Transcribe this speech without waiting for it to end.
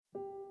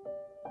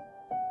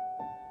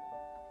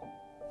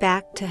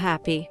Back to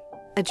Happy,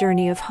 A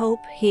Journey of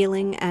Hope,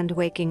 Healing, and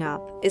Waking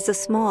Up is a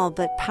small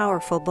but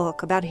powerful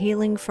book about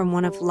healing from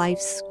one of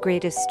life's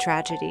greatest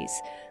tragedies,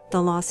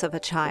 the loss of a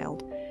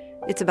child.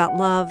 It's about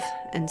love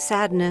and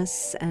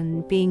sadness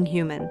and being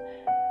human.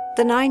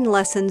 The 9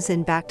 lessons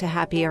in Back to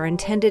Happy are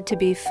intended to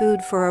be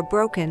food for a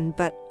broken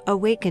but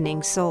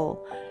awakening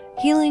soul.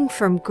 Healing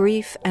from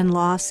grief and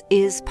loss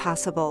is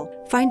possible.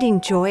 Finding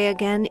joy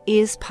again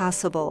is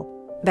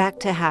possible.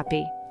 Back to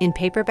Happy, in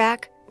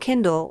paperback,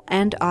 Kindle,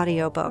 and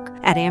audiobook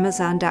at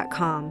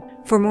Amazon.com.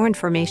 For more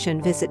information,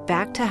 visit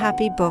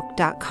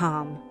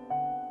backtohappybook.com.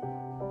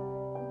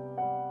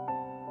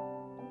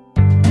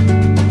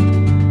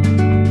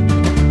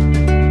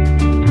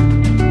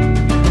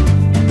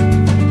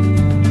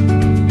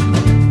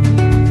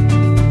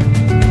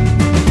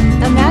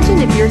 Imagine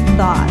if your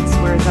thoughts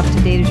were as up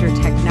to date as your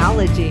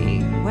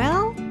technology.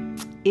 Well,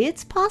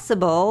 it's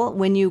possible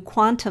when you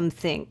quantum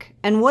think.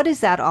 And what is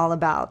that all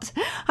about?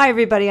 Hi,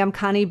 everybody. I'm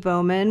Connie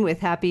Bowman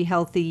with Happy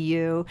Healthy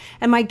You.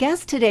 And my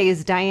guest today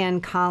is Diane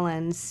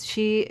Collins.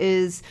 She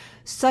is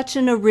such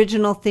an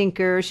original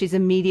thinker. She's a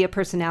media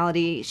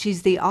personality.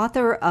 She's the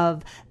author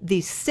of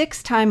the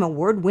 6-time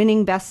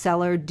award-winning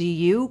bestseller, Do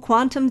You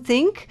Quantum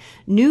Think?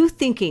 New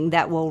Thinking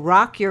That Will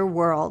Rock Your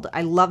World.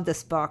 I love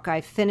this book.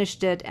 I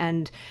finished it,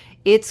 and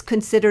it's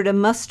considered a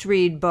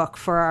must-read book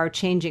for our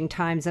changing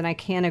times, and I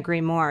can't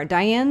agree more.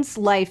 Diane's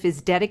life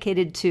is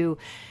dedicated to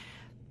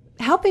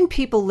helping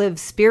people live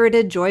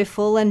spirited,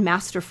 joyful, and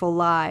masterful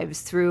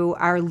lives through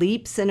our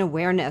leaps in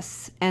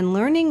awareness and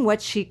learning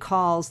what she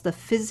calls the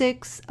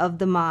physics of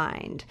the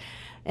mind.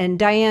 And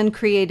Diane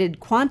created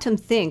Quantum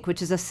Think,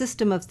 which is a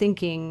system of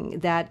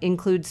thinking that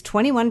includes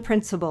 21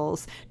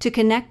 principles to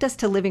connect us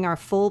to living our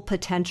full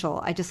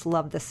potential. I just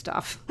love this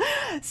stuff.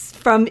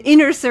 From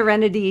inner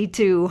serenity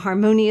to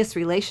harmonious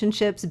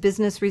relationships,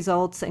 business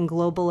results, and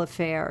global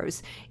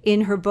affairs.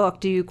 In her book,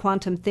 Do You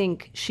Quantum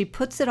Think?, she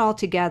puts it all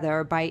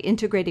together by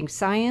integrating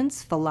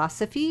science,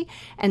 philosophy,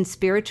 and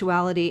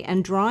spirituality,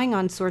 and drawing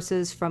on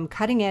sources from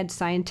cutting-edge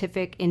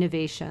scientific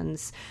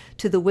innovations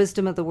to the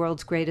wisdom of the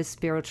world's greatest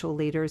spiritual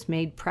leaders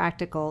made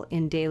practical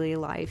in daily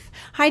life.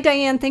 Hi,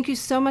 Diane. Thank you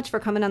so much for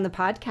coming on the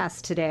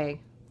podcast today.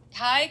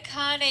 Hi,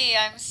 Connie.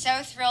 I'm so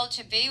thrilled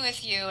to be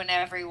with you and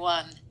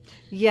everyone.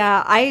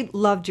 Yeah, I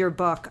loved your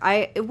book.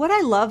 What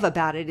I love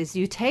about it is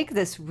you take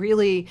this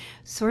really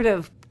sort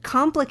of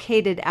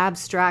complicated,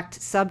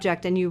 abstract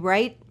subject and you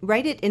write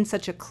it in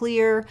such a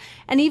clear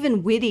and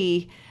even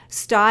witty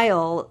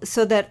style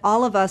so that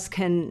all of us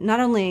can not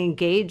only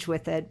engage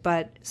with it,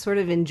 but sort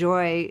of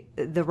enjoy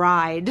the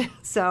ride.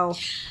 So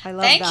I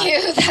love that. Thank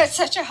you. That's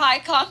such a high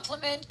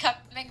compliment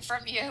coming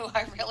from you.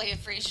 I really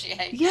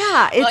appreciate.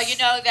 Yeah. Well,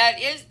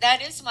 that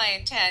is my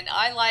intent.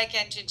 I like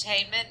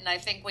entertainment, and I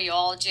think we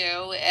all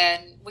do,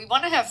 and we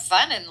want to have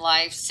fun in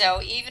life.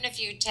 So even if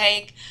you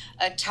take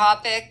a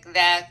topic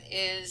that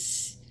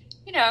is,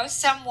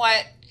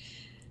 somewhat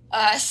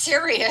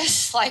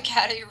serious, like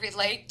how do you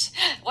relate,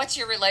 what's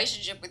your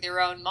relationship with your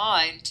own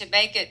mind, to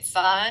make it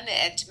fun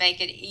and to make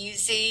it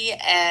easy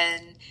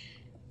and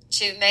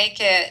to make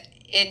it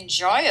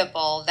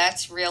enjoyable,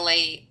 that's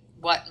really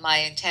what my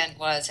intent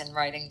was in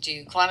writing Do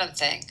You Quantum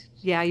Think?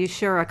 Yeah, you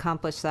sure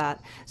accomplished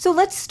that. So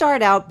let's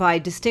start out by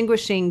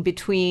distinguishing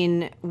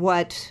between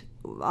what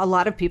a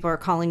lot of people are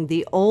calling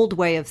the old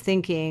way of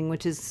thinking,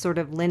 which is sort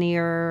of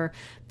linear,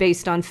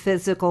 based on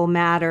physical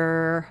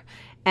matter,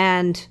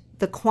 and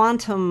the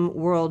quantum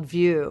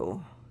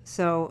worldview.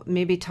 So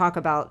maybe talk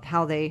about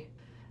how they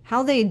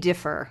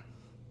differ.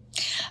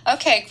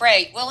 Okay,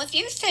 great. Well, if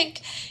you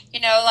think,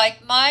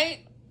 like my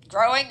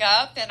growing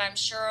up, and I'm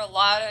sure a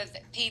lot of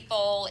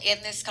people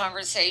in this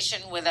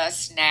conversation with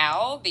us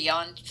now,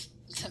 beyond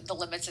the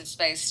limits of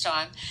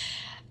space-time,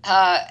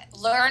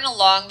 learn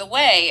along the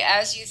way.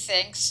 As you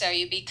think, so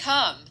you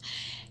become.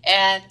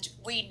 And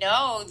we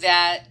know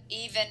that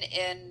even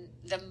in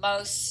the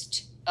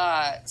most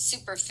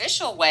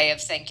superficial way of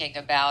thinking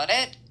about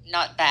it,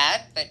 not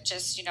bad, but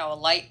just, a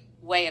light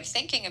way of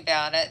thinking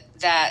about it,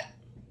 that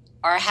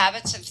our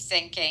habits of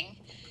thinking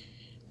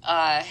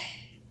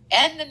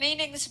and the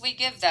meanings we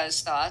give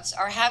those thoughts,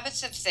 our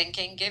habits of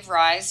thinking give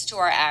rise to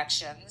our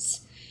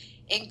actions,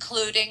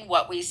 including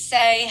what we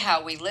say,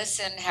 how we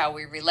listen, how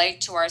we relate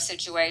to our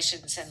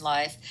situations in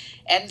life,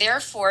 and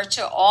therefore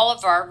to all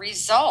of our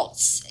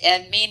results.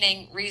 And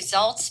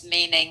results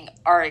meaning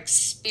our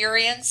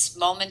experience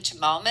moment to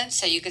moment.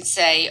 So you could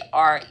say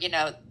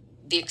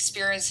the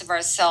experience of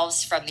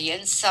ourselves from the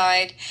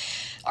inside,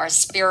 our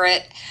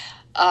spirit,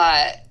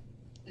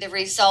 the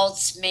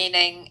results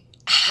meaning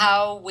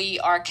how we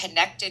are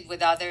connected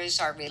with others,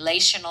 our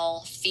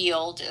relational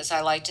field, as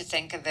I like to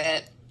think of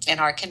it, in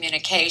our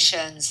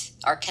communications,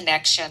 our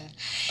connection,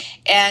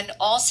 and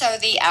also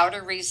the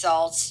outer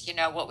results,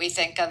 what we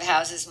think of: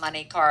 houses,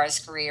 money, cars,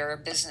 career,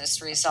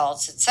 business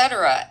results,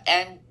 etc.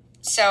 And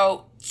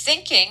so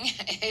thinking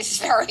is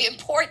very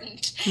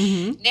important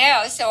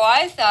now. So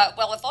I thought,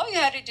 well, if all you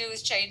had to do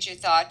is change your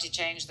thought to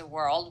change the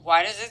world,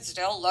 why does it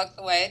still look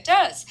the way it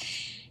does?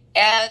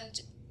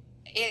 And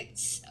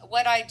it's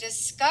what I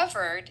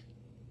discovered,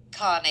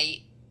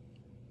 Connie,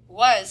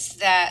 was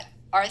that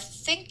our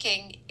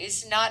thinking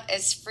is not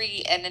as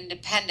free and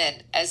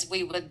independent as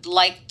we would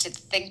like to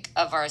think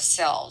of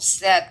ourselves.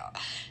 That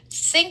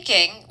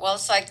thinking, well,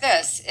 it's like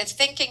this: if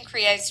thinking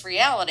creates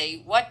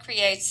reality, what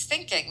creates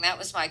thinking? That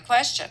was my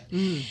question.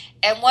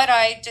 And what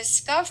I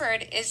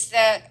discovered is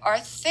that our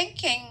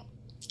thinking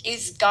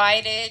is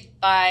guided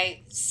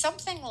by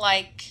something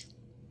like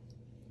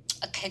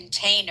a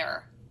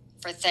container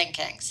for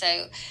thinking.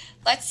 So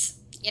let's,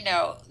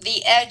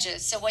 the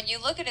edges. So when you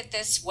look at it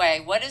this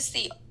way,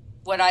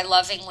 what I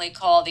lovingly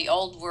call the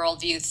old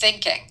worldview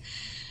thinking?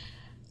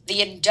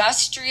 The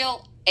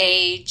industrial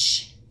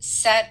age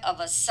set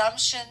of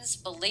assumptions,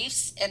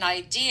 beliefs, and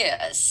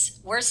ideas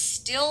we're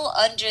still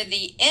under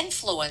the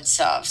influence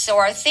of. So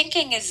our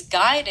thinking is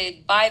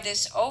guided by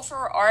this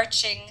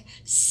overarching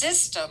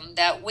system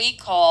that we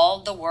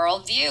call the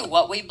worldview,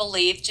 what we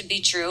believe to be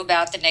true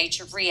about the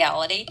nature of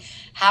reality,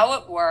 how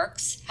it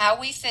works, how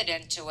we fit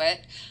into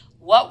it,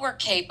 what we're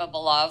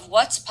capable of,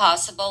 what's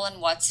possible,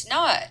 and what's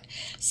not.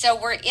 So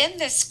we're in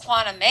this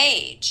quantum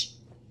age,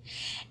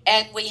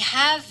 and we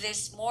have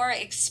this more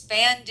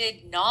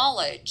expanded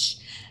knowledge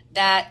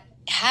that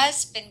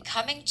has been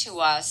coming to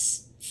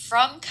us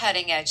from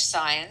cutting edge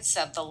science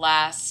of the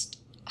last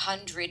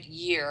 100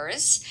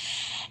 years.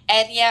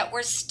 And yet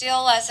we're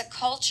still, as a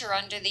culture,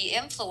 under the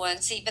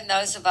influence, even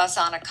those of us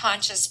on a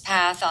conscious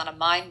path, on a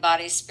mind,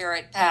 body,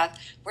 spirit path,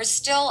 we're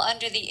still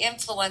under the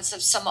influence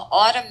of some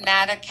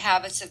automatic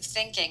habits of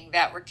thinking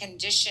that were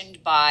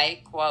conditioned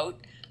by, quote,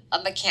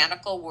 a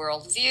mechanical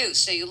worldview.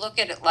 So you look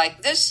at it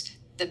like this: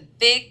 the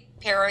big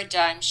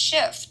paradigm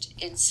shift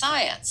in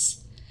science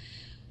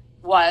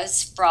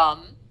was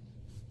from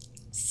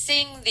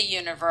seeing the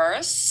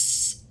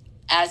universe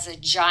as a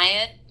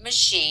giant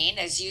machine,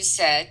 as you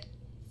said,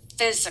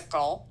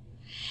 physical,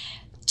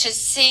 to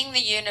seeing the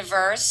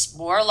universe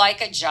more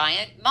like a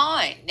giant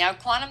mind. Now,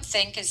 quantum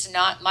think is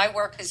not, my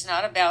work is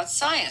not about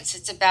science.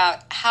 It's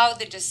about how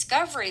the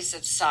discoveries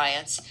of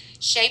science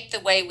shape the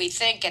way we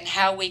think and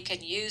how we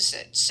can use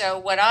it. So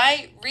what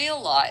I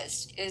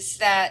realized is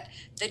that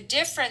the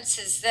difference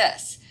is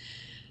this: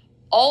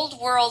 old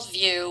world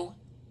view,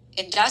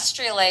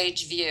 industrial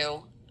age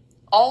view,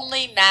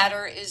 only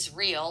matter is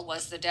real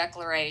was the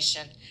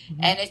declaration.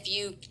 And if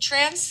you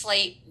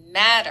translate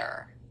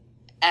matter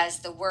as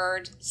the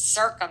word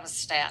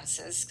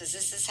circumstances, because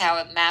this is how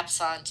it maps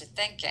onto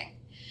thinking,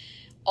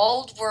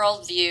 old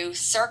world view,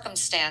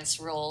 circumstance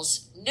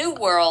rules; new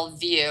world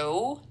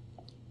view,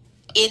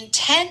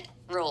 intent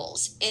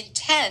rules.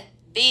 Intent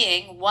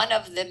being one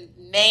of the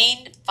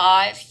main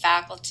 5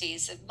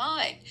 faculties of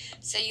mind.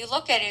 So you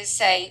look at it and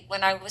say,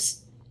 when I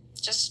was,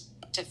 just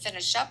to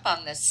finish up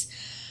on this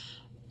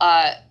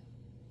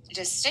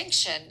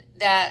distinction,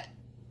 that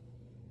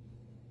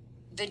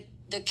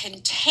the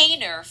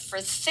container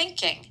for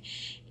thinking,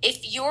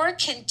 if your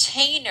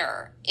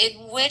container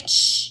in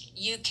which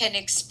you can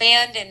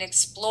expand and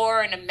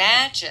explore and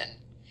imagine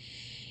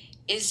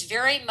is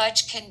very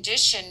much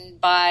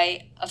conditioned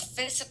by a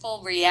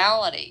physical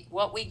reality,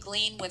 what we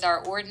glean with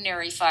our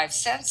ordinary 5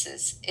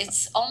 senses,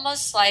 it's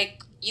almost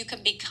like you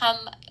can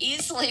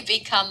easily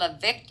become a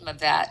victim of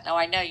that. Now,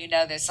 I know you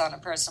know this on a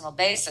personal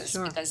basis,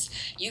 sure, because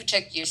you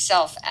took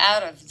yourself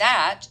out of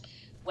that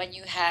when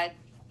you had,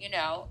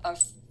 a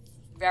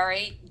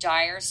very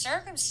dire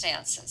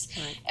circumstances.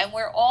 Right. And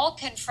we're all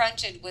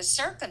confronted with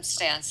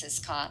circumstances,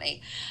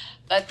 Connie.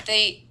 But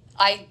the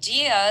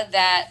idea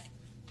that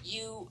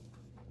you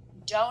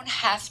don't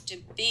have to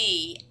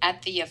be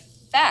at the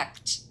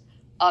effect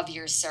of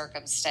your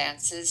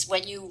circumstances,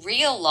 when you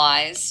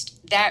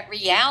realized that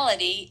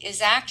reality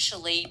is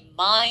actually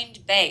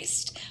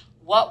mind-based.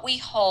 What we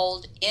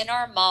hold in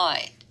our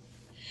mind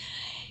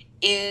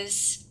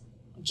is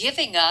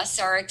giving us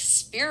our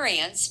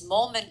experience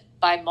moment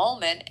by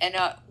moment, and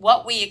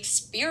what we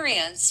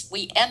experience,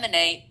 we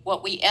emanate.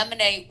 What we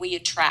emanate, we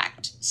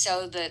attract.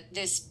 So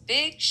this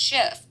big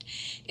shift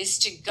is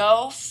to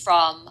go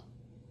from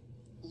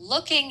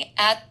looking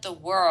at the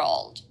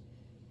world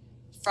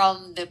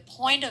from the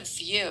point of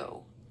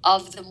view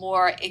of the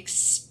more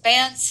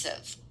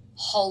expansive,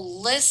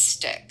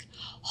 holistic,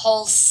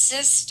 whole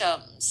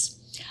systems.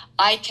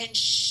 I can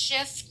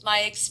shift my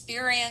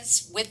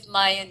experience with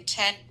my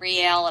intent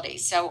reality.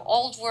 So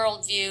old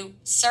worldview,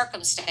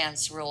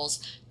 circumstance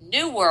rules;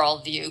 new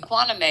worldview,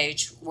 quantum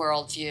age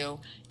worldview,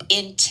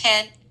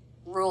 intent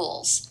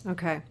rules.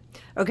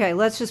 Okay,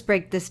 let's just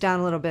break this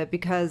down a little bit,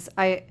 because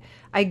I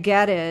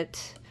get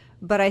it.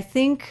 But I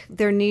think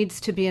there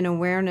needs to be an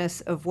awareness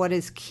of what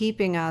is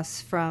keeping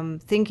us from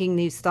thinking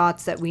these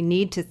thoughts that we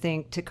need to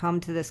think to come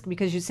to this.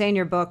 Because you say in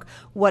your book,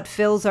 what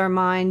fills our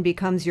mind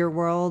becomes your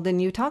world. And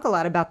you talk a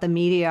lot about the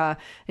media.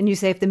 And you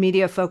say if the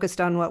media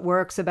focused on what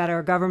works about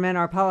our government,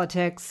 our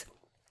politics,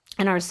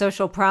 and our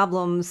social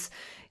problems,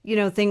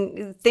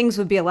 things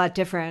would be a lot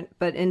different.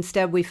 But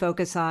instead we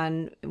focus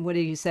on, what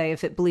do you say?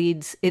 If it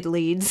bleeds, it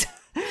leads.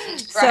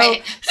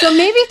 Right. So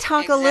maybe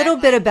talk exactly a little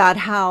bit about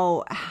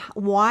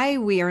why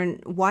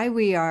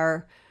we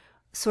are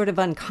sort of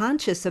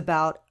unconscious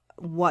about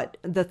what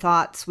the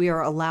thoughts we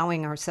are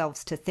allowing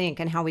ourselves to think,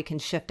 and how we can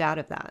shift out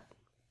of that.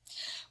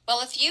 Well,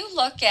 if you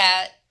look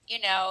at,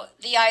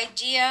 the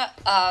idea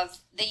of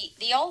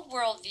the old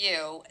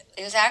worldview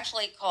is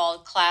actually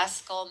called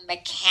classical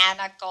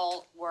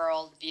mechanical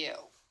worldview.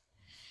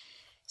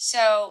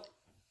 So,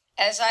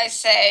 as I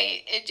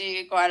say, do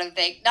you quantum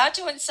think? Not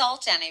to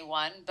insult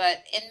anyone,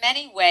 but in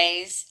many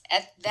ways,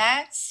 at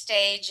that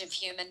stage of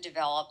human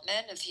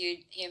development, of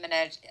human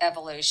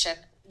evolution,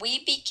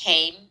 we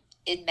became,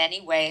 in many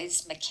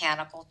ways,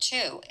 mechanical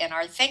too in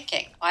our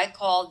thinking. I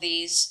call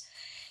these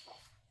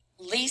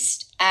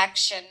least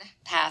action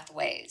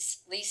pathways.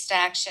 Least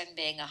action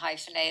being a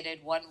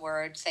hyphenated one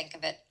word, think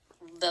of it,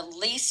 the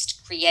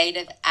least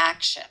creative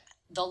action,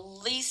 the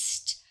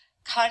least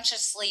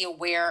consciously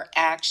aware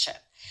action.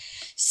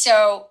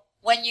 So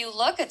when you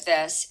look at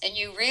this and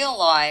you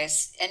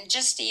realize, and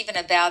just even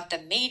about the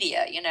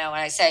media, and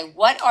I say,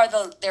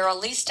 there are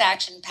least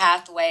action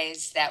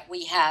pathways that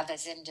we have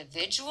as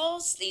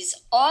individuals, these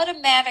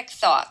automatic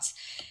thoughts.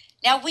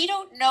 Now, we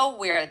don't know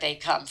where they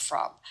come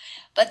from,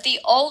 but the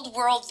old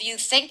worldview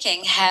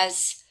thinking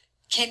has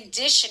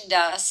conditioned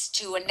us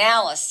to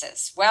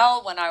analysis.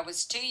 Well, when I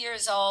was 2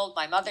 years old,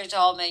 my mother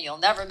told me, you'll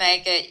never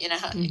make it,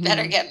 you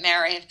better get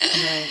married.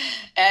 Right.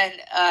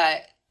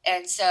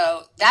 And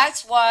so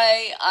that's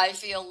why I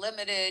feel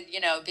limited,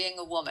 being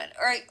a woman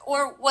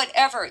or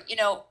whatever.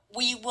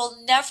 We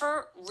will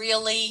never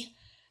really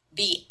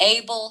be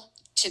able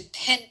to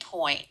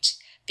pinpoint,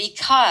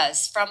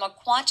 because from a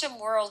quantum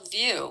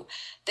worldview,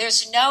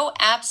 there's no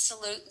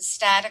absolute and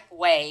static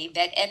way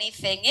that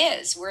anything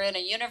is. We're in a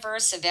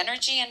universe of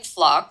energy and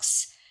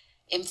flux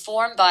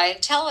informed by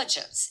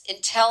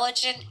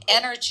intelligent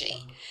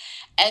energy.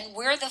 And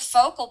we're the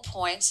focal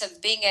points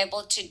of being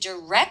able to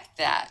direct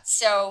that.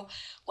 So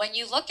when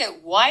you look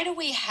at why do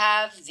we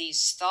have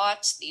these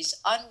thoughts, these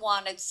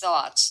unwanted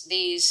thoughts,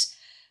 these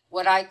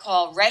what I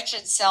call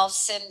wretched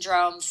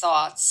self-syndrome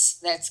thoughts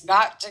that's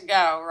got to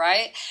go,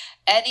 right?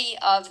 Any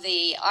of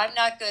the, I'm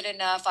not good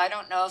enough, I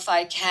don't know if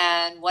I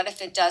can, what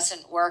if it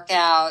doesn't work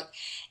out,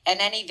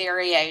 and any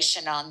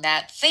variation on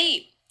that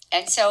theme.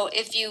 And so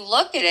if you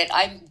look at it,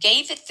 I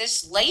gave it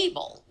this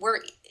label. We're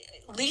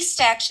least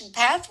action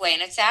pathway,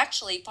 and it's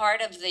actually part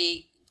of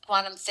the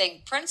quantum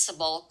think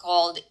principle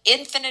called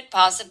infinite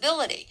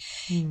possibility.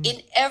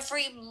 In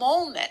every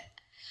moment,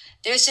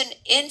 there's an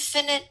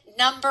infinite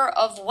number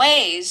of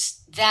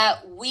ways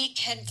that we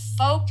can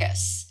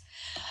focus.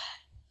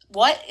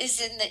 What is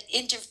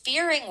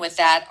interfering with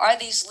that are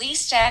these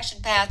least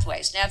action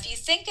pathways. Now, if you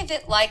think of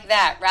it like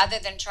that, rather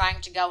than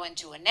trying to go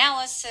into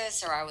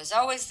analysis, or I was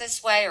always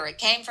this way, or it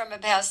came from a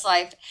past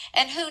life,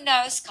 and who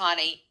knows,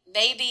 Connie,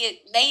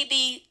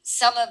 maybe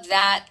some of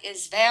that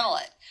is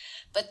valid.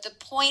 But the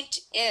point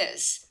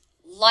is,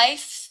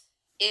 life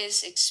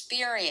is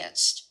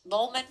experienced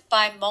moment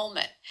by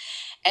moment.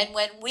 And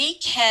when we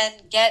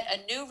can get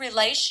a new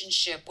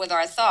relationship with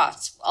our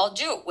thoughts, I'll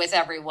do it with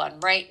everyone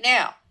right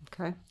now.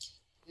 Okay.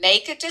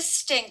 Make a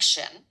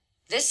distinction.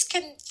 This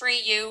can free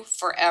you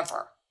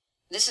forever.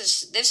 This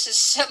is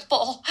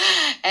simple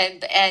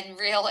and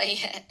really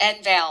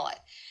and valid.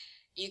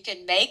 You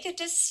can make a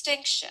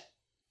distinction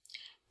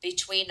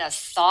between a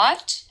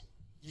thought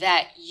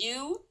that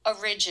you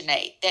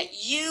originate,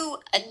 that you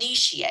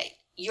initiate.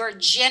 You're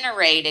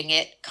generating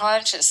it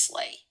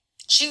consciously,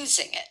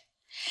 choosing it.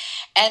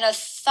 And a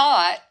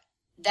thought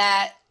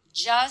that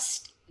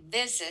just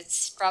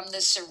visits from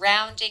the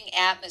surrounding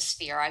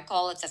atmosphere. I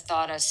call it the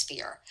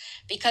thoughtosphere.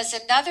 Because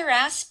another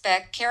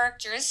aspect,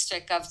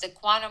 characteristic of the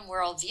quantum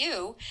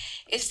worldview,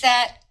 is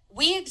that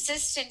we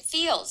exist in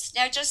fields.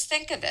 Now just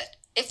think of it.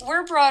 If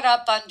we're brought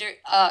up under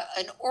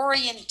an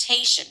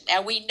orientation,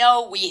 now we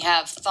know we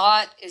have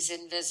thought is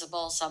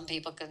invisible. Some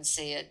people can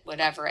see it,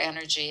 whatever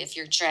energy, if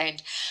you're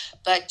trained.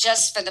 But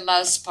just for the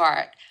most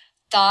part,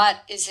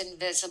 thought is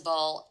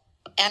invisible.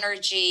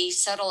 Energy,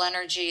 subtle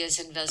energy is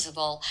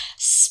invisible.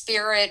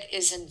 Spirit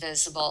is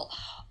invisible.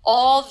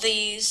 All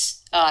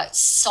these,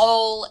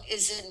 soul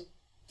is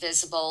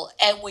invisible.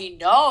 And we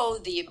know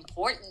the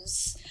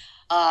importance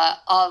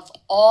of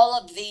all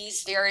of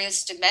these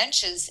various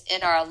dimensions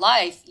in our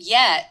life,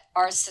 yet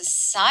our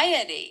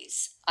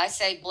societies, I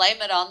say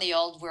blame it on the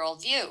old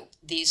worldview,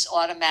 these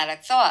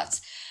automatic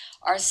thoughts.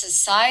 Our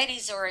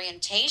society's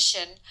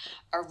orientation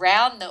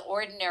around the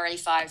ordinary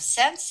five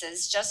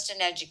senses, just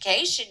in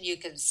education you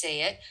can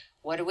see it.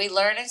 What do we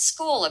learn in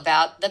school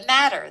about the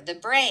matter, the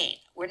brain?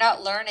 We're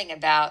not learning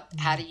about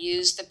how to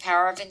use the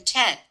power of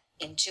intent,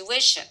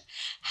 intuition.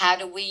 How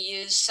do we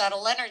use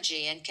subtle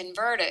energy and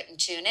convert it and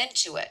tune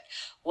into it?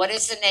 What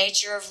is the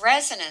nature of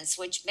resonance,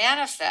 which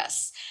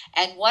manifests?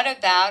 And what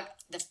about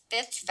the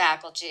fifth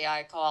faculty,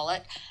 I call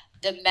it,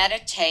 the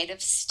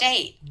meditative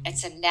state?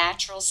 It's a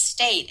natural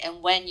state.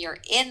 And when you're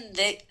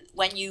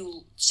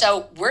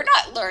so we're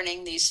not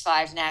learning these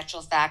five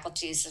natural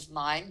faculties of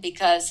mind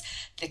because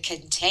the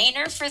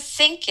container for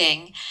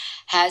thinking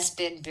has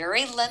been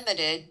very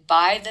limited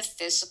by the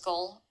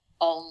physical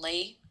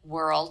only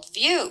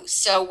worldview.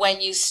 So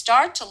when you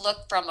start to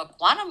look from a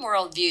quantum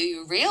worldview,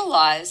 you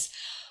realize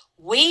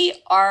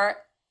we are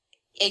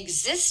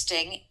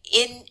existing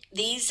in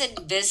these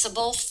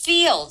invisible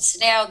fields.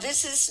 Now,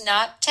 this is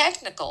not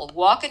technical.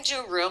 Walk into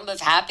a room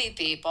of happy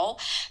people.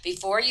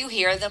 Before you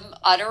hear them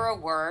utter a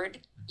word,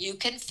 you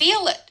can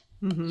feel it.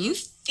 Mm-hmm. You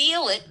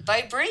feel it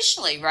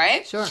vibrationally,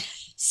 right? Sure.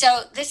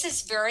 So this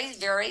is very,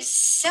 very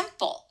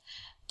simple.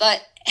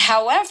 But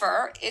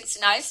however, it's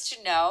nice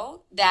to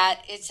know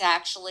that it's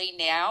actually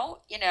now,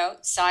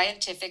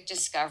 scientific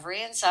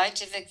discovery and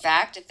scientific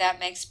fact, if that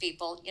makes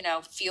people,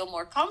 feel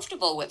more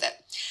comfortable with it.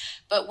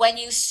 But when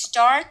you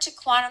start to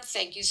quantum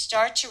think, you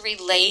start to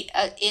relate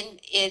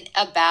in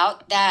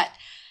about that.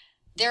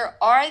 There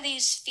are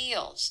these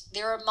fields.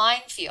 There are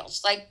mind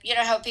fields. Like,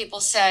 how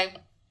people say,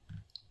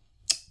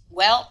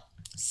 well,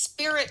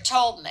 spirit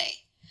told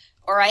me,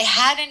 or I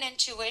had an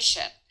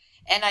intuition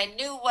and I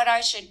knew what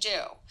I should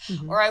do.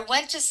 Mm-hmm. Or I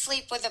went to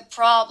sleep with a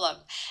problem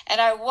and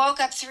I woke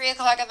up 3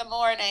 o'clock in the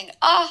morning.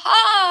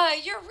 Aha,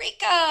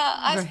 eureka,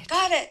 I've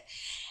got it.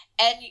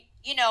 And,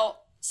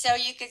 so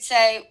you could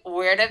say,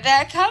 where did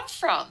that come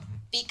from?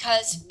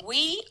 Because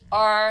we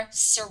are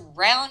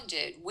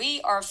surrounded,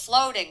 we are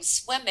floating,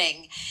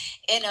 swimming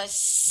in a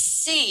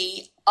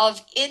sea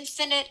of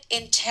infinite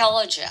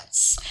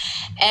intelligence.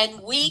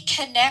 And we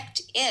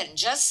connect in,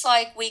 just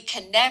like we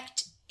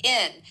connect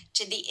in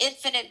to the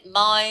infinite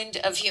mind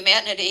of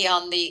humanity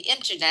on the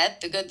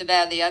internet, the good, the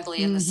bad, the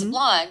ugly, and the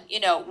sublime.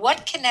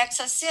 What connects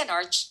us in?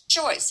 Our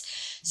choice.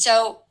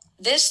 So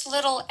this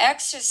little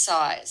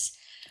exercise,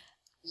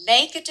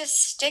 make a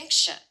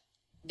distinction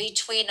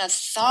between a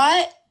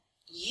thought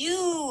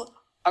you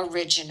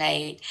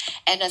originate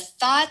and a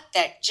thought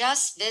that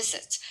just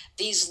visits.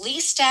 These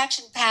least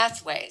action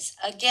pathways,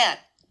 again,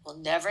 we'll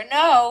never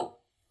know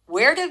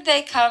where did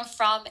they come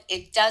from.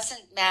 It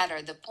doesn't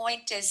matter. The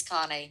point is,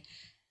 Connie,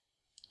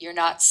 you're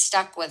not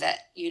stuck with it.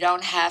 You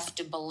don't have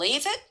to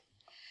believe it.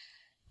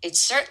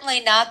 It's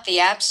certainly not the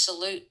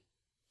absolute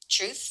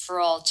truth for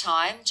all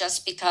time.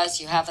 Just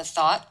because you have a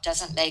thought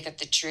doesn't make it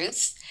the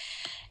truth.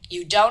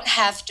 You don't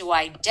have to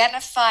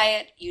identify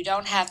it. You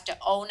don't have to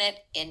own it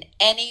in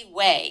any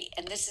way.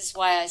 And this is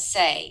why I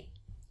say,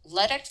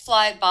 let it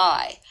fly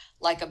by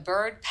like a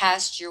bird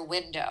past your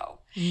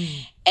window.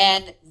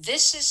 And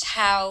this is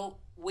how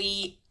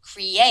we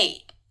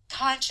create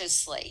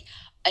consciously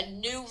a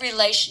new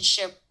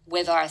relationship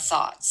with our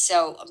thoughts.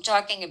 So I'm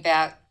talking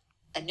about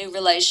a new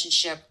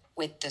relationship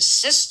with the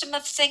system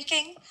of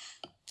thinking,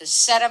 the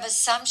set of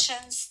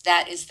assumptions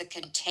that is the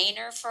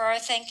container for our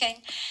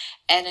thinking,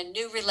 and a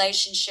new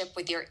relationship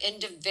with your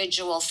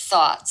individual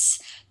thoughts,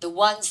 the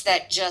ones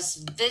that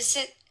just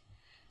visit.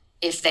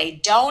 If they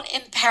don't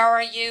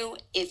empower you,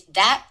 if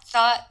that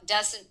thought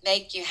doesn't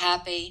make you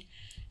happy,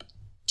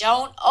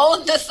 don't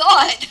own the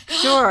thought.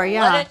 Sure,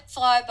 yeah. Let it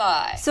fly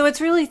by. So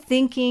it's really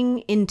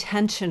thinking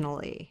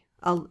intentionally,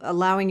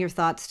 allowing your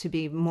thoughts to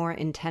be more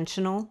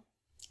intentional.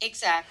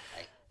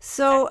 Exactly.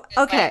 So, That's a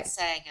good way okay. of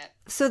saying it.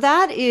 So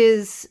that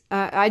is,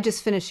 I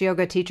just finished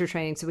yoga teacher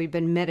training. So we've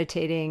been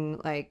meditating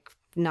like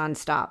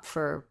nonstop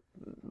for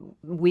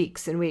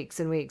weeks and weeks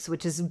and weeks,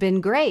 which has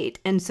been great.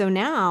 And so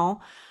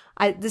now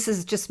this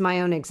is just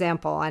my own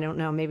example. I don't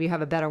know, maybe you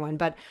have a better one,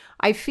 but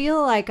I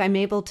feel like I'm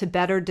able to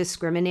better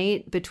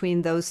discriminate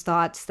between those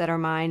thoughts that are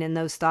mine and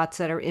those thoughts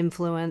that are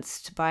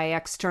influenced by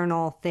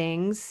external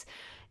things.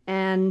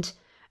 And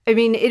I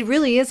mean, it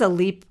really is a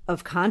leap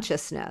of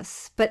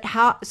consciousness. But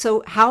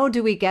how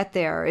do we get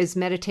there? Is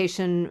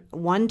meditation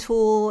one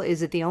tool?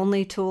 Is it the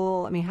only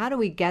tool? I mean, how do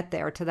we get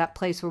there to that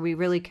place where we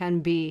really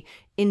can be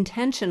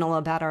intentional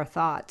about our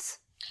thoughts?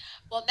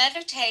 Well,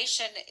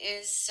 meditation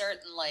is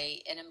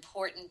certainly an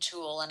important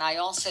tool. And I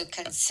also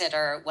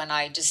consider, when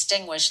I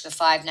distinguish the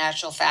 5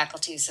 natural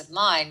faculties of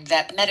mind,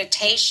 that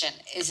meditation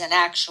is an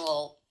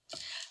actual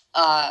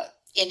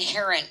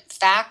inherent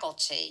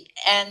faculty,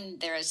 and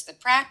there is the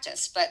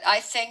practice. But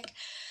I think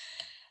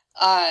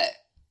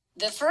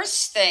the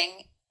first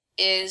thing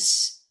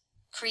is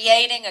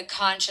creating a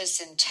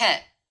conscious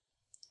intent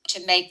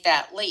to make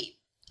that leap.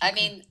 I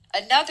mean,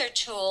 another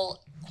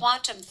tool,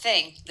 quantum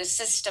think, the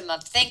system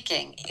of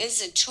thinking,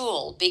 is a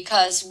tool,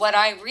 because what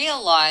I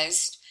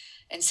realized,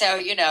 and so,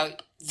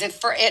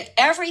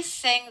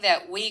 everything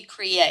that we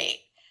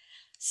create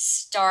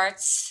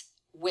starts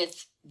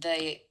with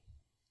the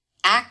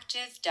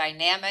active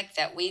dynamic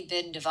that we've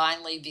been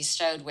divinely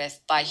bestowed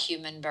with by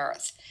human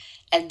birth.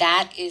 And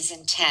that is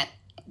intent,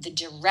 the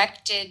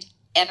directed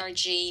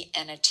energy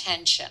and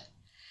attention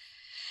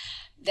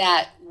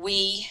that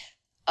we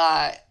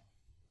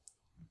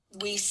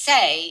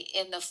say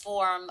in the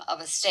form of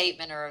a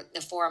statement or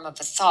the form of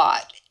a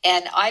thought.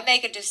 And I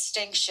make a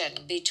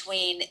distinction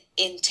between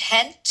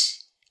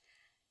intent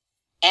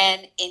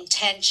and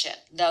intention,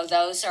 though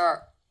those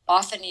are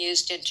often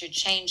used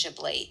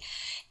interchangeably.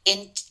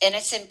 And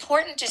it's an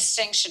important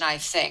distinction, I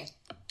think,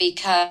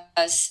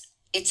 because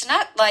it's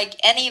not like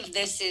any of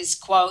this is,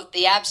 quote,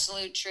 the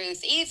absolute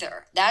truth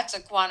either. That's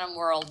a quantum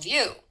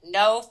worldview.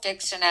 No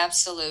fixed and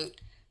absolute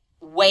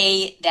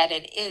way that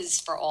it is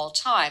for all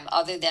time,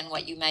 other than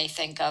what you may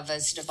think of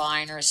as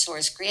divine or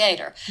source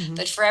creator,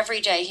 but for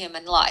everyday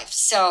human life.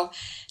 So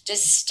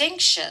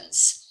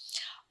distinctions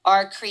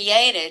are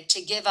created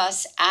to give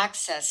us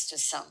access to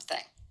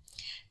something.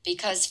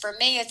 Because for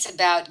me, it's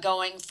about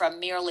going from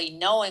merely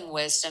knowing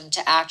wisdom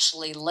to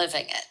actually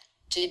living it,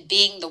 to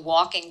being the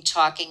walking,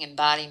 talking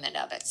embodiment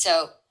of it.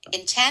 So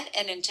intent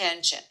and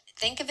intention.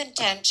 Think of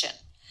intention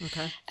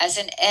as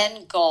an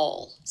end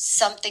goal,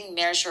 something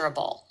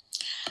measurable,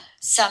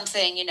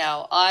 something,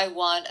 I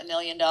want $1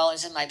 million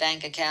in my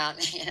bank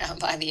account,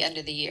 by the end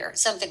of the year,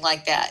 something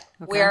like that.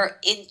 Where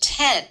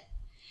intent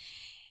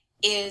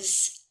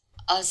is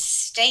a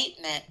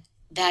statement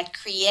that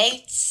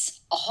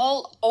creates a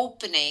whole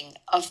opening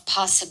of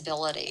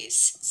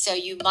possibilities. So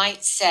you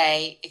might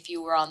say, if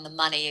you were on the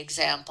money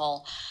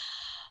example,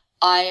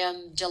 I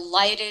am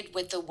delighted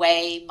with the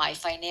way my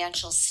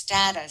financial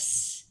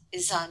status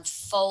is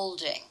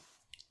unfolding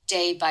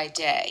day by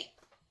day.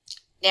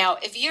 Now,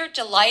 if you're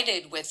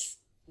delighted with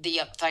the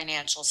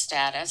financial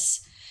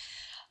status,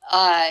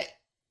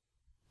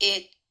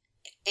 it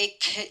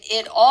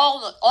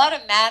all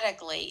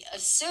automatically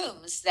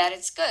assumes that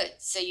it's good.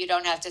 So you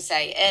don't have to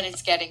say, and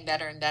it's getting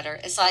better and better.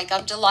 It's like,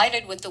 I'm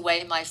delighted with the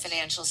way my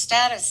financial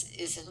status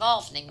is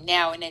evolving.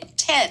 Now, an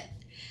intent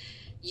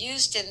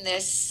used in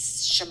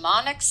this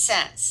shamanic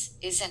sense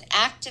is an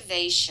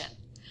activation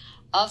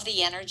of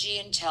the energy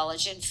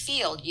intelligent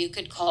field you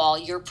could call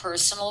your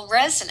personal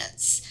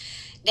resonance.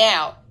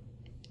 Now,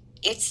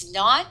 it's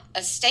not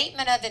a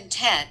statement of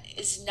intent,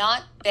 is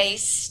not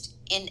based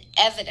in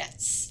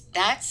evidence.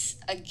 That's,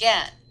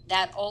 again,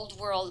 that old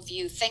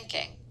worldview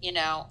thinking,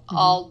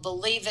 I'll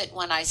believe it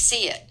when I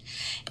see it.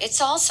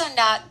 It's also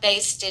not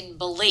based in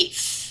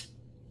belief.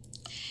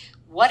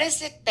 What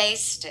is it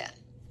based in?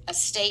 A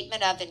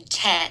statement of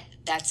intent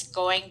that's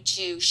going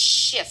to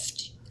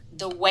shift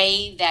the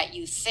way that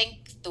you think,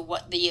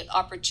 the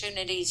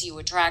opportunities you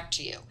attract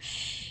to you.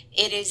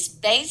 It is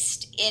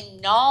based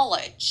in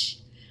knowledge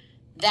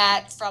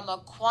that from a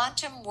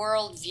quantum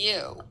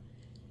worldview,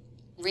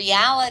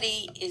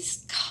 reality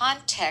is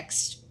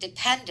context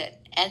dependent,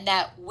 and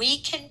that we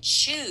can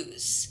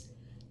choose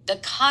the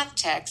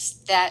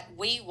context that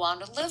we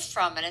want to live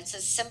from. And it's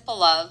as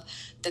simple of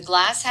the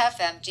glass half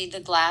empty, the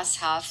glass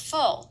half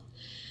full.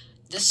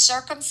 The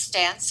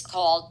circumstance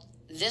called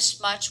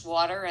this much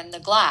water in the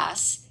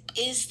glass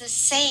is the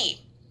same.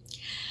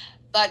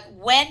 But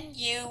when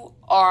you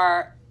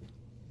are,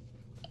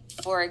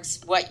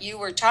 what you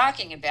were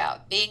talking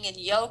about, being in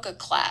yoga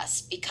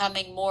class,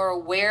 becoming more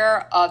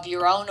aware of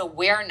your own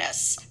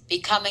awareness,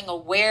 becoming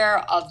aware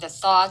of the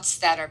thoughts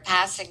that are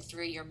passing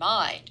through your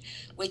mind,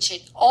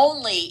 which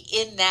only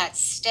in that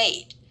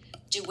state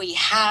do we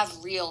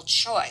have real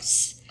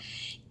choice.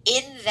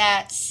 In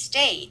that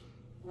state,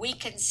 we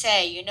can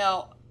say,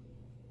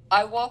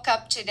 I woke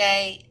up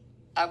today,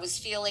 I was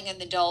feeling in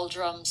the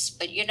doldrums,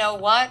 but you know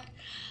what?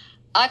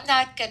 I'm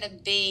not going to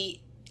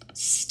be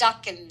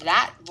stuck in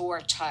that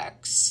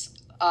vortex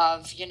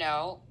of,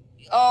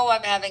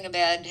 I'm having a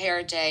bad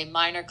hair day,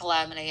 minor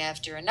calamity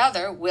after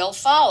another will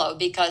follow,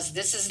 because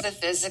this is the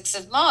physics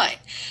of mind.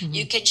 Mm-hmm.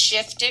 You can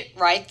shift it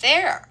right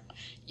there.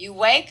 You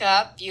wake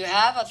up, you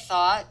have a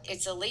thought,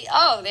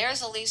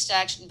 there's a least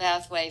action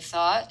pathway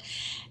thought.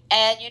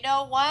 And you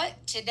know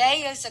what?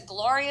 Today is a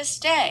glorious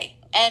day.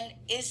 And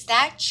is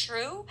that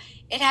true?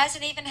 It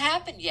hasn't even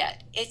happened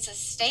yet. It's a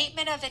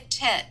statement of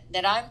intent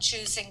that I'm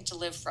choosing to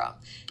live from.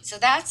 So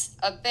that's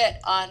a bit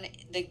on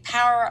the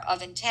power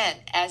of intent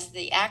as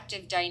the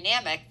active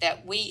dynamic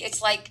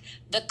it's like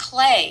the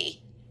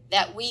clay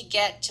that we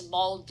get to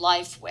mold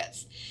life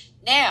with.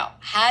 Now,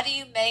 how do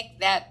you make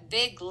that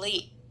big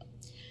leap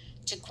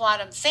to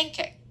quantum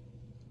thinking?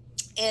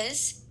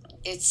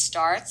 It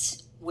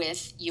starts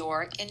with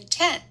your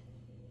intent.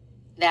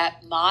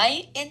 That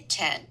my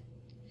intent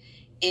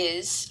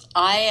is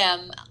I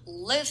am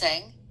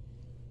living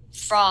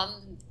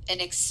from an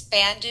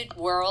expanded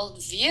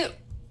world view.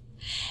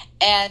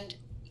 And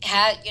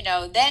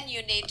then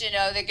you need to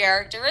know the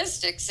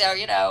characteristics. So,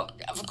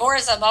 of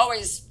course, I'm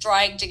always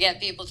trying to get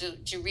people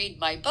to read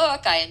my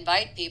book. I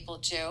invite people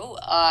to.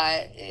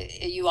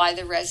 You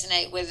either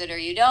resonate with it or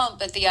you don't.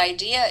 But the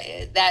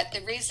idea that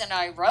the reason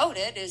I wrote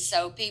it is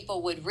so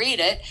people would read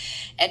it,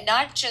 and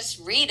not just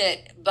read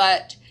it,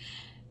 but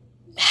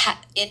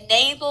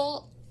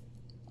enable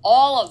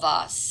all of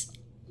us.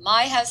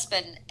 My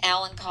husband,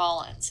 Alan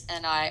Collins,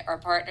 and I are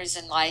partners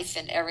in life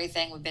and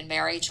everything. We've been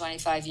married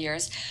 25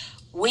 years.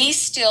 We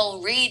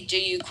still read Do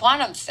You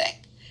Quantum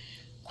Think?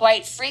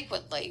 Quite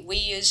frequently. We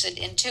use it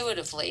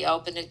intuitively,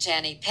 open it to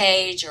any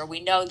page, or we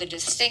know the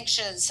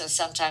distinctions. So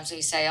sometimes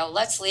we say,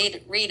 let's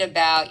read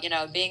about,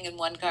 being in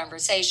one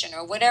conversation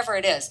or whatever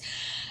it is.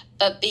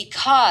 But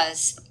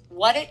because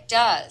what it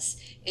does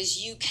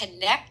is you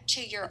connect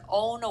to your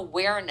own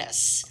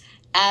awareness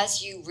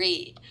as you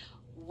read.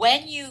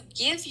 When you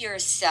give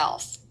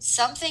yourself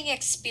something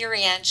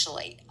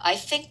experientially, I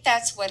think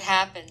that's what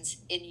happens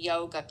in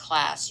yoga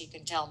class. You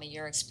can tell me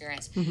your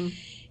experience,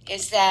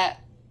 is that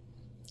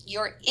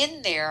you're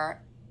in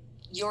there,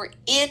 you're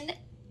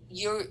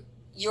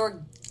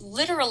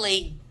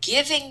literally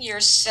giving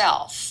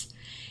yourself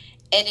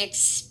an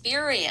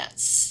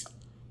experience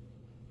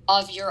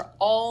of your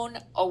own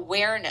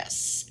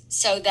awareness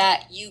so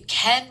that you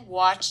can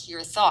watch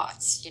your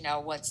thoughts,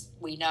 what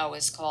we know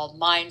is called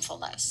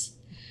mindfulness.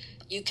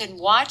 You can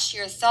watch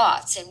your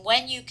thoughts, and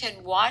when you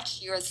can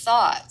watch your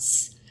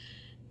thoughts,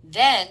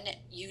 then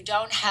you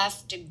don't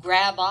have to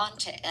grab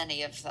onto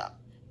any of them.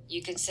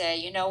 You can say,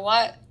 you know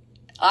what?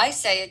 I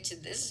say it to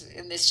this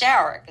in the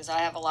shower because I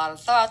have a lot of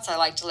thoughts. I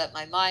like to let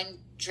my mind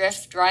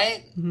drift,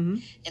 right? Mm-hmm.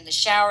 In the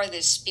shower,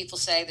 people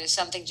say there's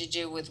something to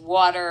do with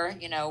water.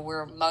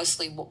 We're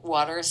mostly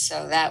water,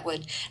 so that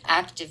would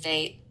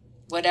activate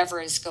whatever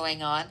is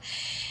going on.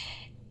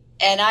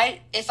 And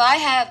if I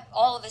have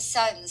all of a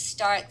sudden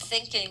start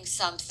thinking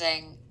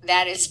something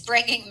that is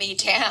bringing me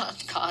down,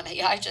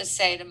 Connie, I just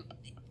say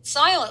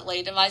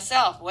silently to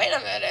myself, wait a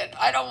minute,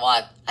 I don't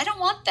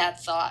want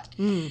that thought.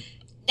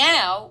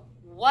 Now,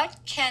 what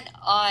can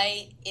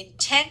I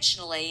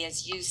intentionally,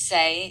 as you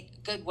say,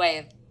 good way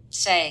of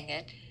saying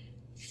it,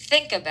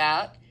 think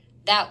about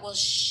that will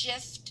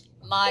shift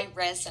my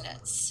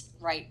resonance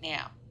right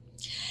now?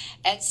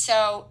 And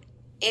so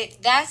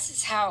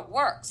that's how it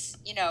works,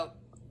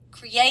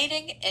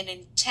 creating an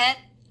intent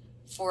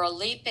for a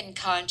leap in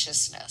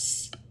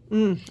consciousness.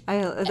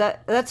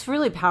 That's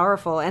really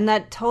powerful, and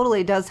that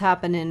totally does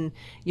happen in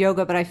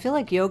yoga, but I feel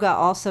like yoga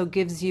also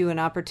gives you an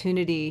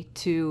opportunity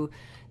to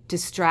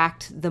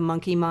distract the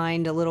monkey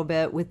mind a little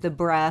bit with the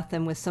breath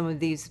and with some of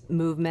these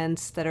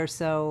movements that are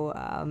so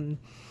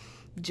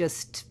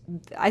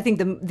I think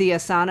the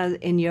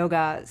asana in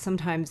yoga,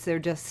 sometimes they're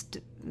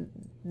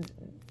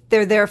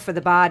there for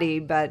the body,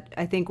 but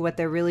I think what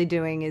they're really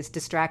doing is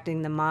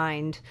distracting the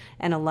mind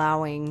and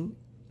allowing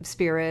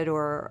spirit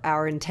or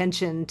our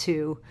intention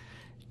to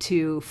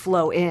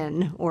flow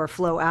in or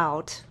flow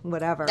out,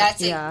 whatever.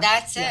 That's it.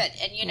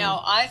 And,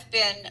 I've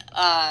been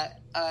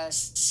a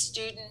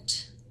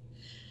student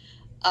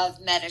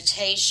of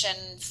meditation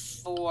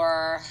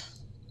for,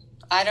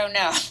 I don't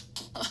know,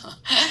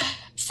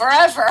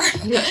 forever,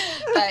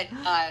 but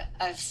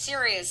a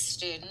serious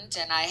student.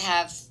 And I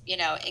have,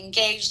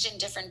 engaged in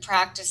different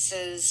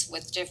practices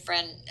with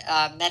different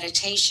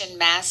meditation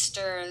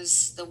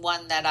masters. The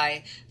one that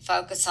I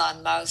focus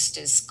on most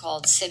is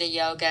called Siddha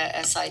Yoga,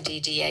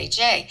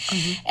 SIDDHA.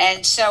 Mm-hmm.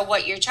 And so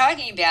what you're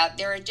talking about,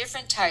 there are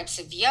different types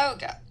of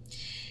yoga.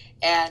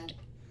 And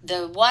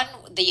the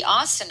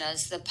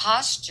asanas, the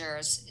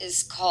postures,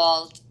 is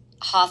called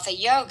Hatha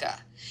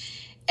Yoga.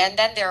 And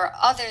then there are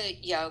other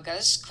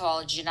yogas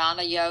called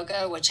Jnana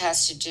Yoga, which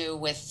has to do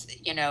with,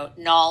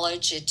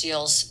 knowledge. It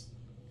deals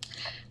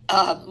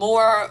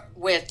more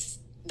with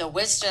the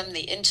wisdom,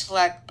 the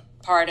intellect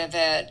part of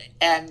it.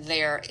 And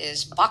there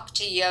is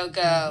Bhakti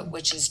Yoga,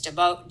 which is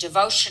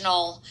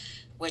devotional,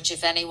 which,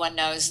 if anyone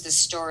knows the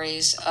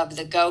stories of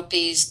the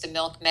gopis, the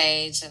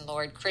milkmaids, and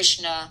Lord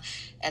Krishna,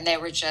 and they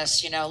were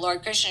just,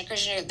 Lord Krishna,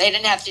 they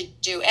didn't have to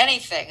do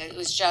anything. It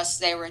was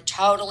just, they were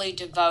totally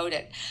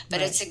devoted.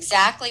 But It's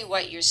exactly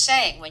what you're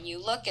saying. When you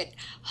look at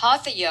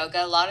Hatha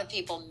Yoga, a lot of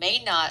people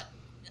may not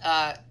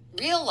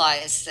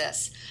realize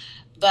this,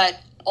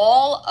 but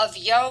all of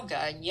yoga,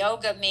 and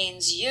yoga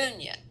means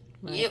union.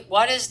 Right.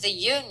 What is the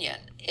union?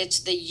 It's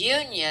the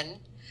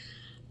union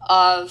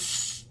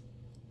of,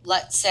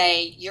 let's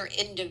say, your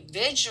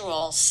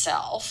individual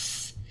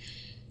self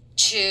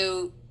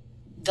to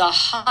the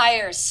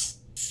higher self,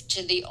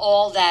 to the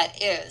all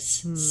that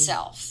is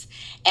self.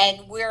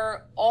 And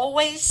we're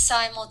always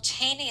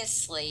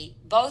simultaneously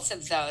both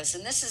of those.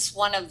 And this is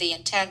one of the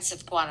intents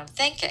of quantum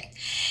thinking,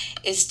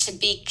 is to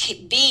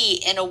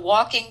be in a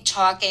walking,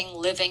 talking,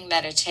 living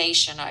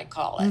meditation, I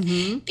call it.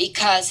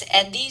 Mm-hmm.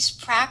 And these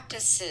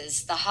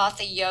practices, the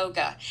Hatha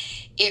Yoga,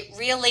 it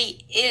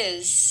really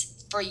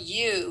is for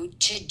you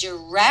to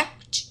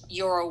direct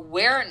your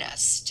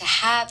awareness, to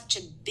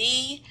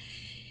be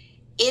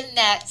in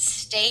that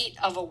state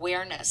of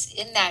awareness,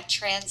 in that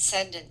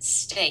transcendent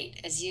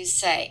state, as you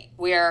say,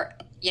 where,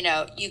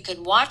 you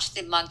can watch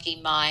the monkey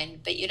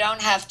mind, but you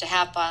don't have to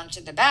hop onto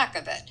the back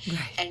of it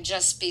and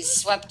just be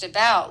swept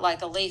about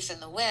like a leaf in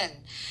the wind.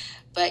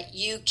 But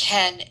you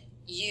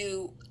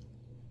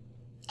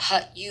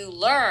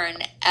learn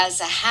as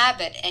a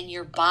habit, and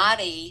your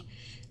body,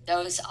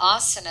 those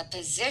asana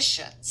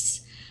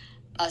positions,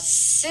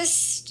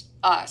 assist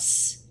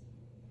us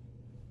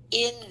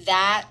in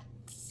that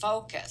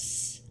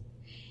focus.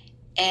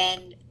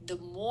 And the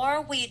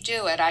more we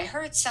do it, I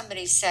heard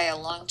somebody say a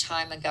long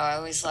time ago, I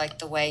always liked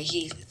the way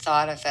he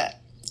thought of it,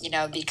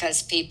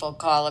 because people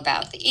call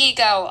about the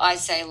ego. I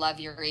say,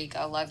 love your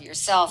ego, love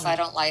yourself.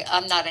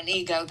 I'm not an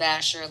ego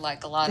basher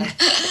like a lot of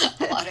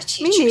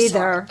teachers. Me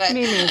neither.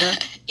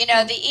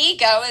 The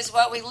ego is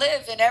what we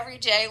live in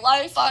everyday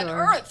life on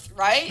earth,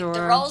 right? Sure.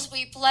 The roles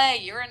we play.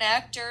 You're an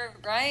actor,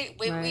 right?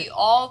 We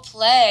all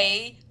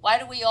play. Why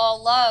do we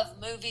all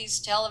love movies,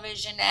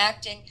 television,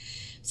 acting?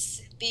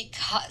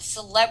 Because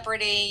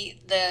celebrity,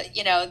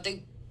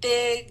 the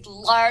big,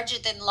 larger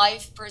than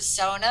life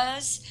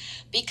personas,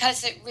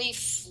 because it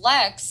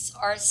reflects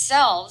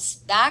ourselves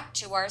back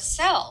to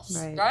ourselves,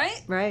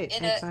 right? Right,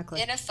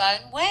 exactly. In a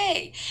fun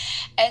way.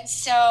 And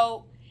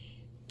so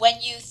when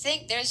you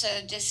think, there's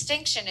a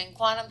distinction in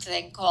quantum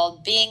thing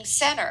called being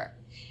center,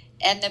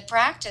 and the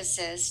practice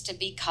is to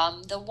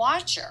become the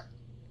watcher.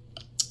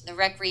 The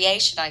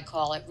recreation, I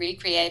call it,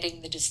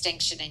 recreating the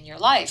distinction in your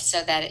life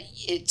so that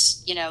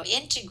it's,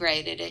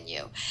 integrated in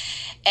you.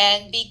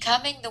 And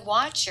becoming the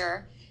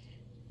watcher,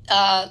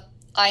 I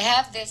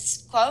have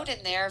this quote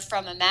in there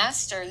from a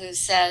master who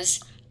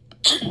says,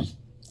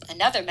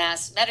 another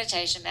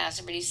meditation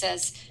master, but he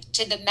says,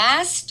 to the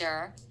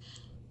master,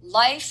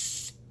 life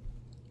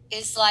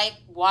is like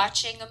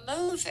watching a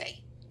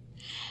movie.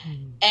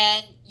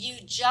 And you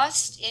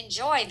just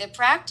enjoy the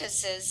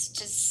practices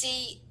to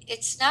see.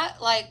 It's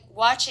not like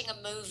watching a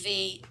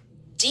movie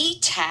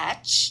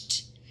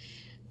detached,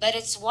 but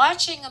it's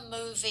watching a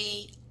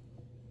movie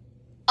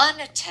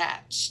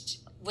unattached,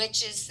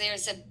 which is,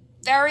 there's a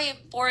very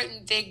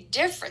important big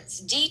difference.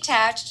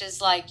 Detached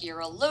is like you're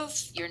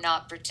aloof, you're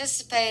not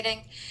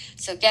participating.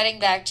 So getting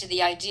back to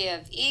the idea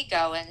of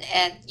ego and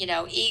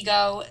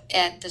ego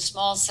and the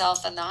small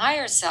self and the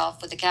higher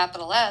self with a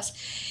capital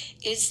S,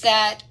 is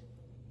that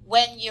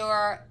when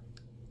you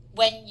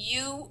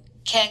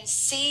can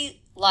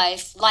see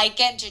life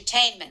like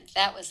entertainment,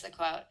 that was the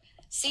quote,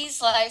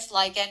 sees life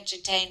like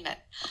entertainment,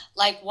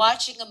 like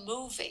watching a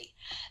movie,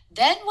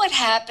 then what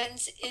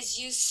happens is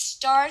you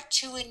start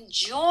to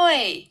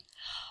enjoy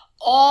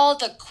all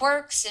the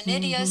quirks and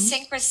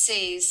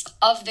idiosyncrasies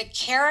of the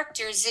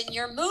characters in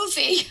your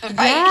movie, right?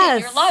 Yes.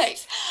 In your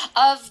life,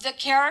 of the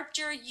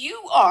character you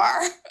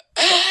are.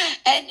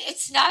 And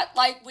it's not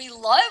like we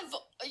love,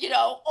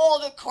 all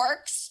the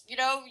quirks,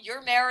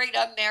 you're married,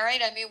 I'm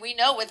married. I mean, we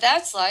know what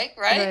that's like,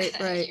 right?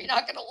 Right. You're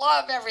not going to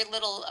love every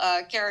little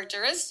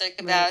characteristic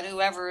about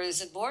whoever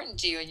is important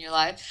to you in your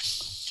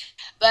life.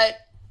 But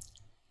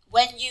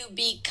when you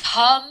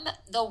become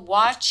the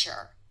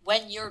watcher,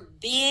 when you're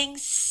being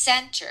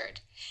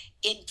centered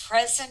in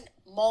present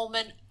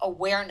moment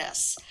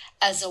awareness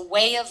as a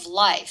way of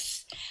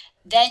life,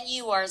 then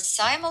you are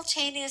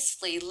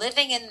simultaneously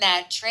living in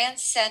that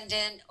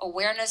transcendent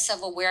awareness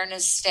of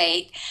awareness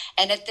state,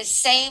 and at the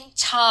same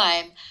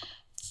time,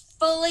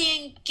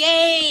 fully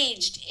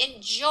engaged,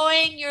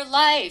 enjoying your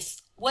life,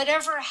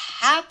 whatever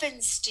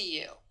happens to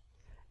you.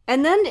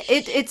 And then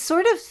it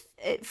sort of,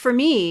 for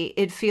me,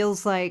 it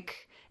feels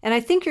like, and I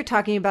think you're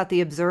talking about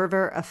the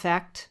observer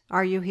effect.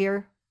 Are you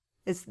here?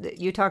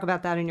 You talk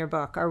about that in your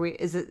book. Are we?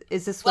 Is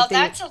this what?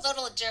 Well, that's a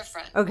little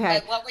different. Okay.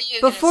 But what were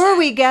you? Before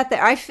we get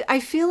there, I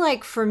feel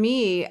like for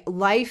me,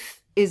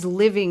 life is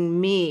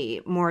living me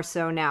more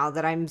so now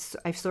that I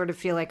sort of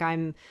feel like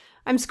I'm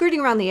skirting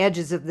around the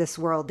edges of this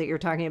world that you're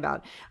talking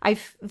about. I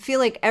feel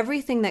like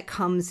everything that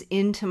comes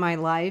into my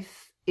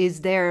life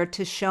is there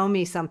to show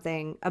me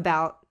something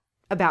about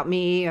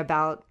me,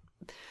 about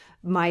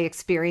my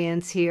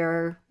experience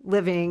here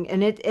living,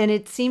 and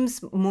it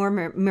seems more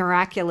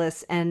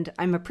miraculous, and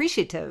I'm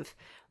appreciative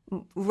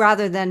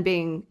rather than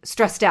being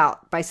stressed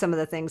out by some of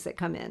the things that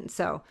come in.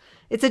 So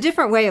it's a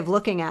different way of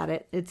looking at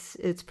it.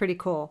 It's pretty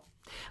cool.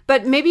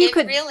 But maybe you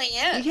could. It really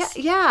is.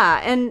 Yeah,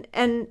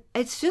 and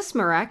it's just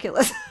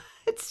miraculous.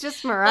 It's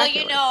just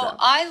miraculous. Well,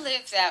 I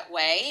live that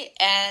way,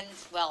 and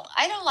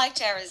I don't like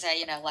to ever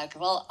say,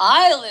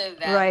 I live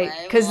that way. Right,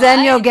 because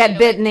then you'll get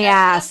bit in the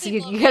ass.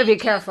 You got to be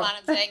careful.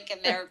 Quantum think, and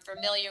they're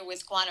familiar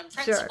with quantum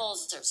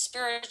principles or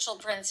spiritual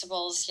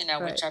principles,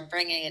 which I'm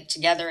bringing it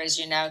together, as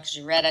you know, because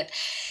you read it,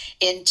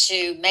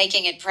 into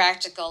making it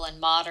practical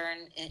and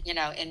modern,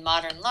 in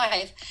modern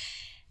life.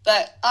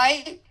 But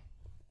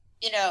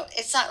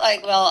it's not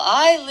like,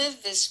 I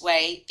live this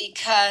way,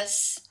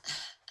 because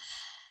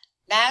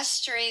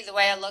mastery, the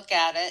way I look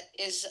at it,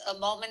 is a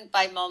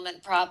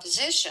moment-by-moment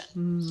proposition.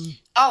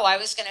 Oh, I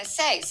was going to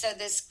say, so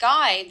this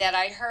guy that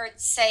I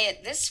heard say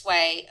it this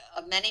way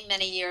many,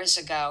 many years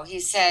ago, he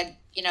said,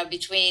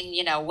 between,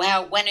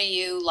 when are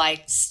you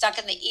stuck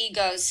in the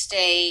ego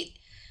state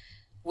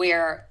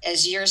where,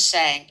 as you're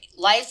saying,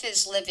 life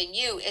is living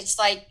you. It's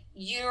like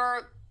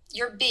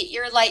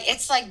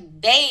it's like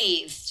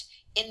bathed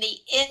in the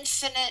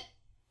infinite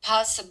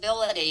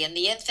possibility and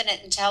the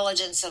infinite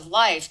intelligence of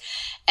life,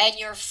 and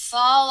you're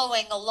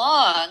following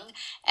along,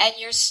 and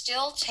you're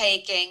still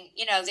taking,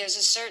 there's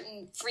a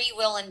certain free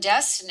will and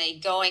destiny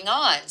going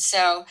on.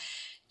 So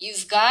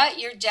you've got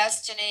your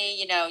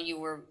destiny,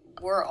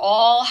 we're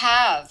all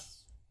have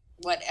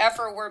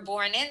whatever we're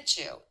born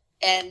into.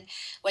 And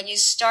when you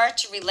start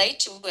to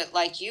relate to it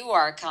like you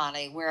are,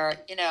 Connie,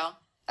 where,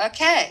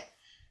 okay,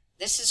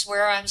 this is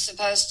where I'm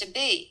supposed to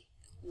be.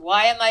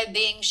 Why am I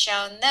being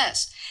shown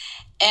this?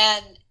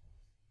 And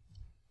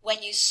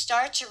when you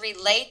start to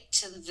relate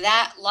to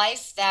that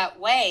life that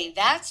way,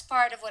 that's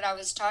part of what I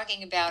was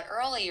talking about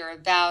earlier,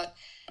 about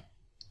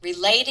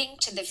relating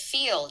to the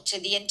field, to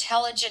the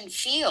intelligent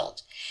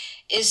field,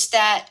 is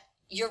that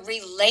you're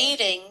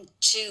relating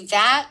to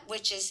that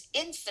which is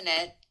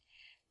infinite,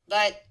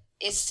 but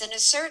it's in a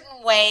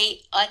certain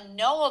way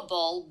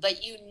unknowable, but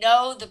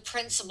the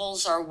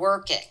principles are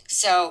working.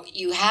 So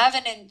you have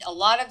a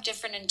lot of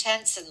different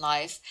intents in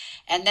life,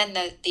 and then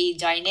the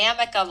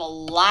dynamic of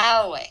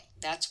allowing,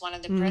 that's one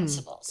of the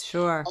principles.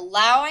 Sure.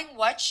 Allowing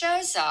what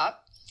shows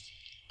up,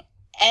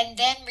 and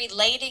then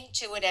relating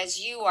to it as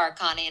you are,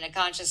 Connie, in a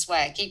conscious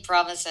way. I keep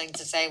promising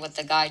to say what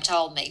the guy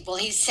told me. Well,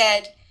 he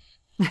said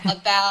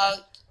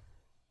about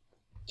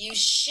you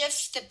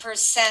shift the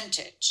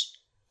percentage.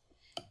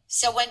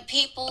 So when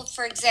people,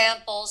 for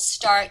example,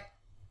 start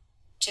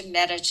to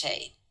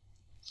meditate,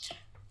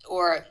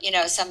 or,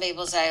 some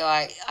people say,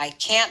 oh, I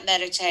can't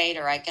meditate,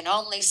 or I can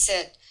only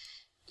sit,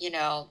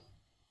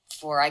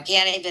 I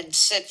can't even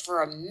sit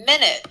for a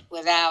minute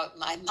without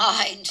my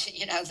mind,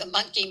 the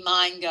monkey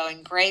mind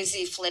going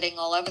crazy, flitting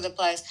all over the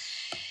place.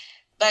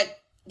 But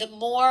the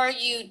more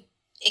you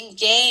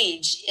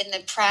engage in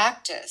the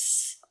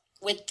practice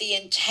with the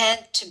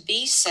intent to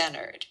be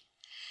centered,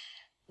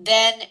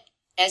 then,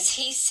 as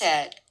he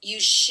said, you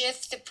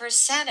shift the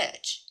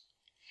percentage.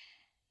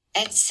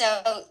 And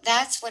so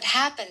that's what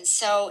happens.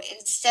 So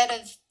instead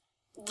of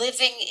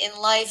living in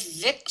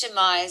life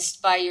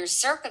victimized by your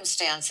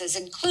circumstances,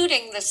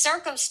 including the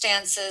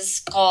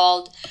circumstances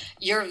called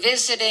you're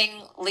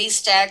visiting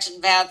least action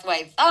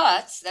pathway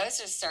thoughts,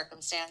 those are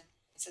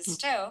circumstances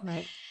too.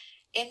 Right.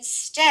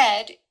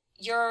 Instead,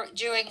 you're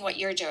doing what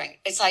you're doing.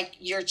 It's like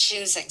you're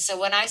choosing. So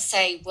when I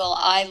say, well,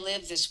 I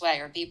live this way,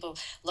 or people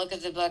look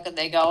at the book and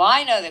they go,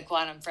 I know the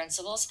quantum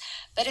principles,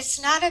 but it's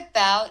not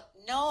about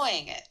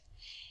knowing it.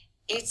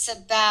 It's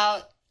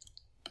about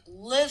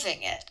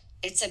living it.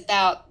 It's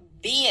about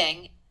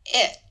being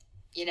it.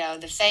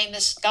 The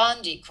famous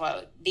Gandhi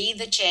quote, be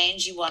the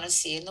change you want to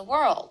see in the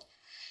world.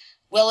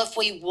 Well, if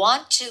we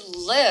want to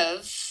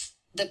live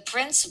the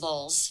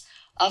principles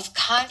of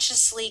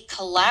consciously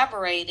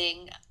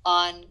collaborating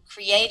on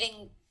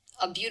creating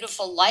a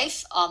beautiful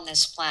life on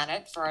this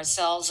planet for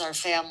ourselves, our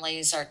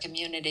families, our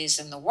communities,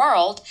 and the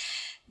world,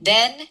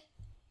 then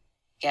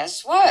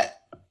guess what?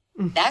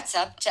 That's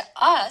up to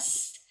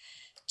us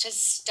to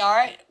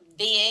start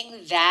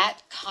being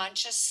that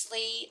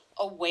consciously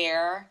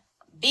aware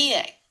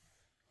being.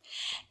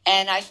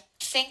 And I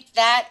think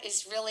that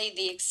is really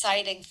the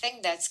exciting thing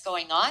that's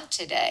going on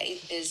today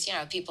is,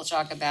 people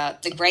talk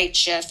about the great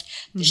shift,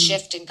 the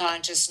shift in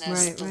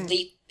consciousness, the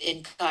leap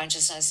in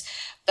consciousness.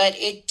 But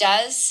it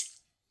does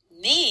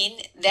mean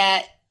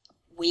that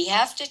we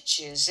have to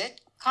choose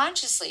it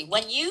consciously.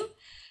 When you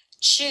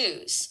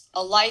choose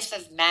a life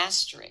of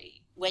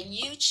mastery, when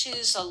you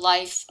choose a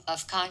life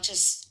of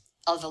conscious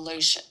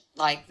evolution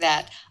like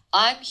that,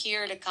 I'm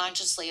here to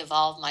consciously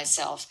evolve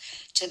myself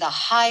to the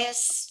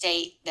highest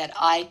state that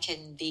I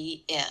can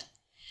be in.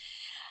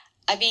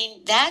 I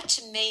mean, that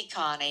to me,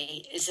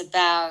 Connie, is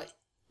about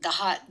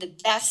the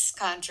best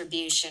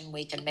contribution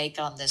we can make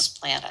on this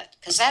planet,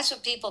 because that's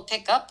what people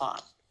pick up on,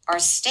 our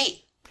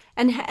state.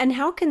 And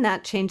how can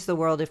that change the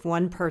world if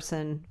one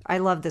person, I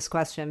love this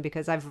question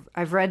because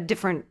I've read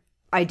different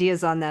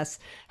ideas on this.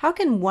 How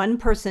can one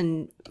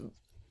person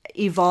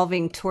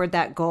evolving toward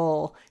that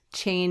goal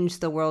change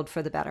the world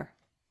for the better?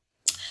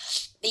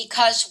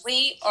 Because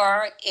we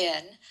are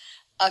in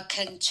a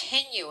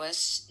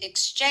continuous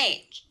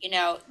exchange.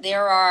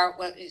 There are,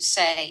 what you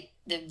say,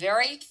 the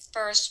very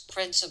first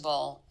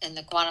principle in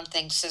the quantum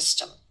think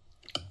system.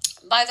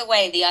 By the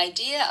way, the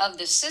idea of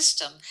the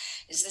system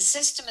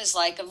is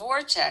like a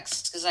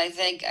vortex, because I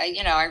think,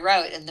 I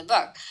wrote in the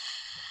book,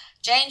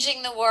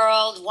 changing the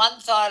world one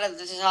thought at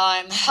a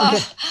time.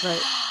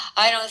 Right.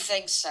 I don't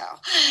think so.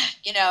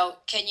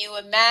 Can you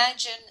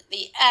imagine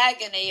the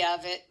agony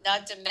of it,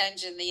 not to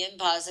mention the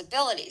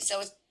impossibility? So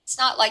it's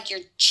not like you're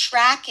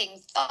tracking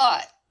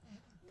thought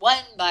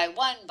one by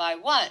one by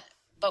one.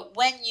 But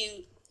when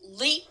you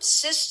leap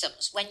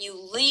systems, when you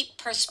leap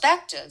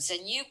perspectives,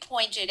 and you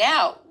pointed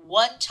out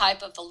one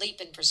type of a leap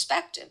in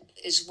perspective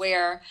is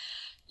where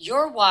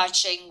you're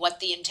watching what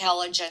the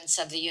intelligence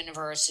of the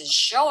universe is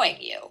showing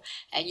you,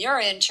 and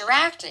you're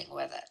interacting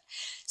with it.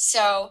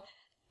 So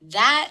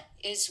that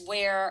is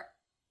where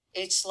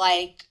it's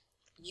like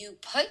you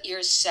put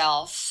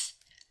yourself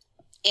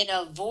in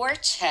a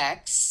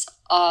vortex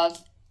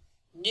of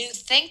new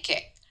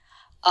thinking,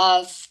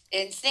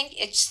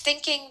 it's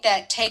thinking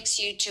that takes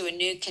you to a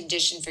new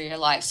condition for your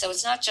life. So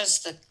it's not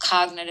just the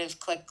cognitive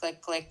click,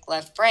 click, click,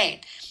 left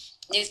brain.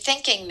 New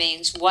thinking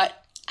means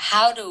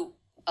how to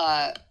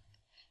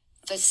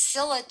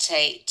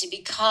facilitate to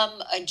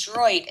become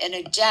adroit and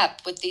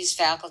adept with these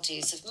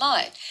faculties of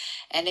mind.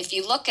 And if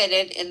you look at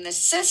it in the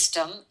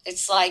system,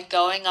 it's like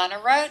going on a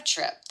road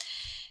trip.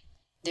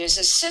 There's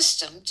a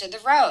system to the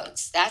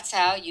roads. That's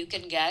how you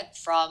can get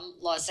from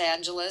Los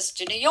Angeles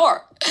to New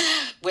York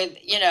with,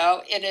 in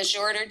a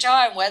shorter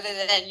time, rather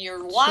than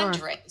you're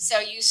wandering. Sure. So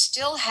you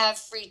still have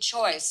free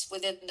choice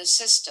within the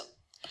system.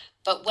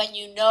 But when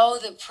you know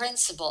the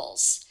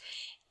principles,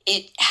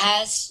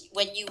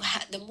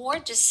 the more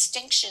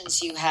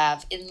distinctions you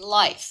have in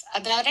life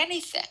about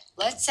anything,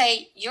 let's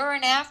say you're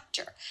an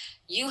actor,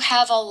 you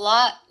have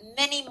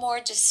many more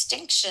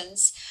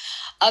distinctions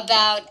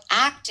about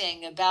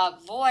acting,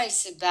 about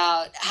voice,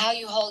 about how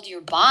you hold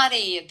your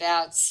body,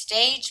 about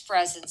stage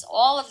presence,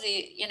 all of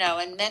the,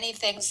 and many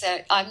things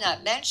that I'm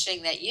not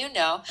mentioning that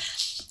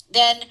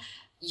then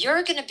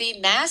you're going to be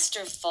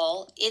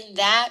masterful in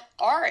that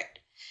art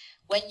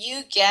when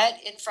you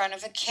get in front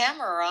of a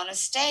camera or on a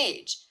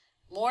stage.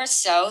 more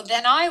so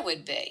than I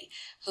would be,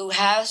 who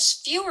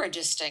has fewer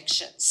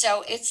distinctions.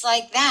 So it's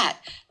like that.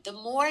 The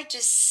more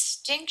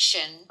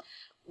distinction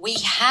we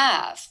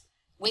have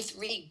with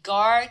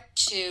regard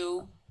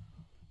to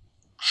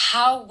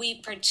how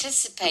we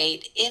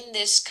participate in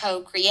this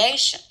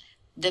co-creation,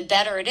 the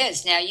better it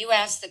is. Now, you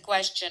asked the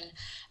question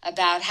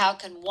about how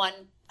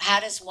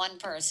does one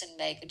person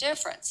make a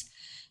difference?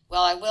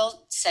 Well, I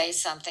will say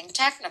something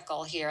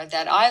technical here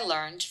that I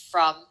learned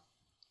from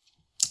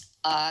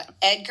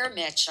Edgar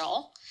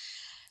Mitchell,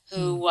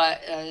 who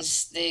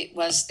was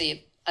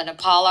an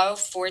Apollo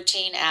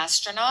 14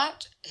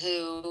 astronaut,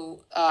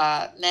 who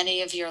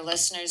many of your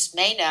listeners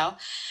may know,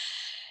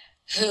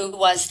 who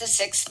was the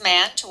sixth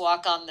man to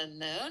walk on the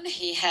moon.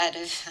 He had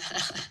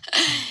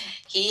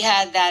he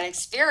had that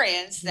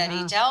experience that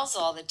he tells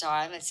all the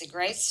time. It's a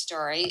great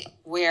story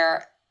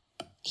where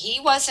he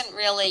wasn't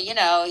really,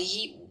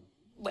 he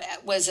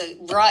was he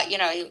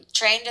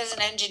trained as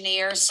an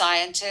engineer,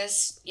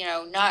 scientist,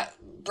 not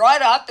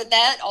brought up in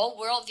that old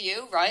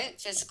worldview,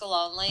 right? Physical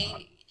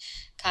only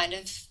kind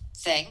of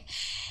thing.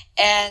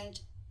 And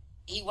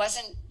he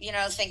wasn't,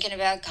 thinking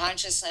about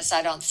consciousness,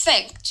 I don't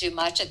think, too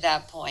much at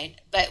that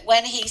point. But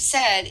when he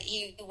said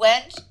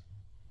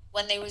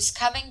when they was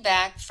coming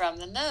back from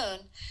the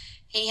moon,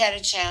 he had a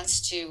chance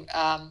to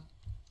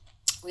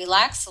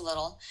relax a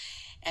little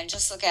and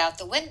just look out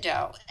the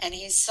window. And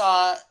he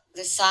saw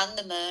the sun,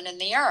 the moon,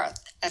 and the earth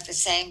at the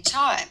same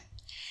time.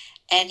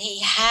 And he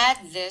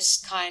had this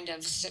kind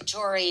of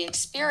Satori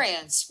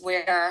experience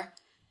where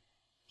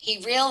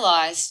he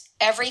realized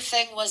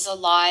everything was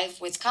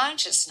alive with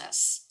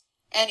consciousness.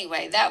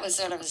 Anyway, that was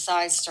sort of a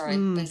side story,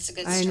 but it's a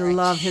good story. I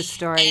love his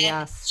story, and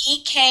yes.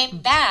 He came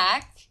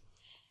back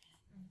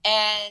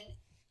and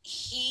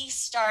he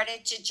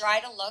started to try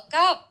to look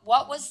up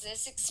what was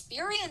this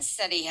experience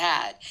that he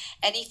had.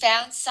 And he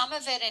found some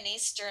of it in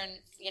Eastern,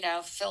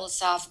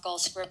 philosophical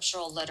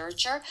scriptural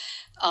literature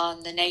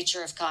on the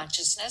nature of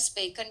consciousness,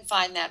 but he couldn't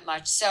find that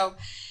much. So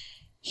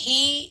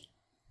he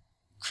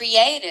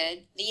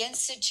created the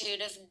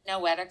Institute of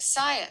Noetic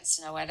Science,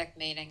 noetic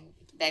meaning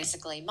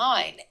basically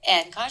mind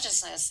and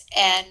consciousness,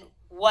 and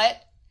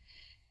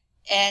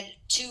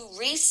to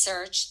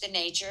research the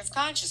nature of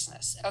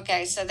consciousness.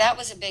 Okay, so that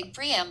was a big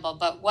preamble,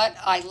 but what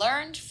I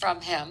learned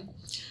from him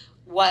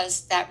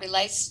was that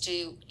relates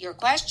to your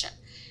question,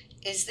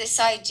 is this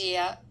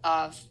idea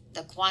of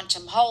the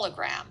quantum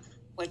hologram,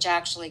 which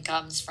actually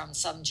comes from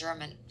some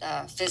German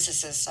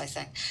physicists, I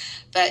think.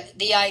 But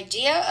the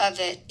idea of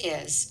it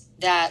is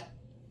that,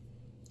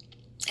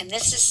 and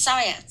this is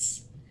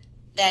science,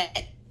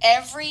 that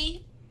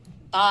every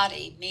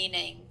body,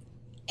 meaning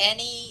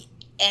any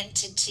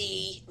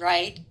entity,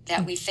 right,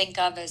 that we think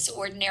of as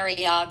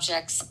ordinary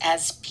objects,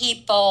 as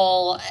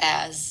people,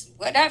 as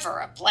whatever,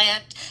 a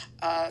plant,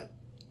 a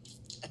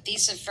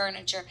piece of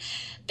furniture,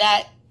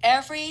 that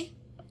every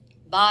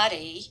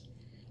body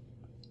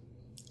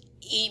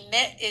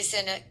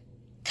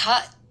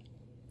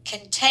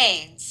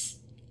contains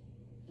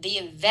the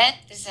event,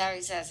 is how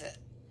he says it,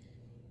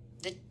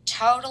 the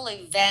total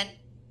event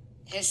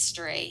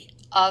history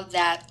of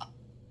that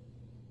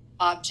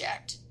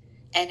object,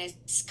 and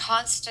it's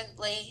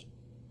constantly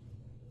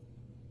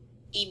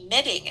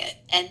emitting it,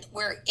 and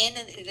we're in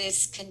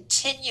this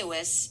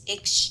continuous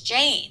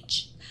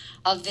exchange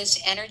of this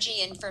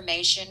energy,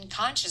 information,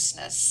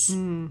 consciousness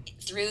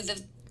through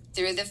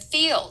the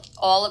field,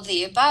 all of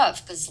the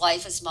above, because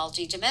life is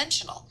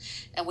multidimensional,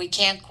 and we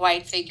can't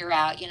quite figure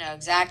out,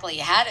 exactly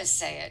how to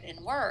say it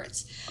in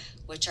words,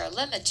 which are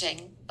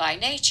limiting by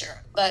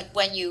nature. But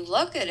when you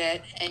look at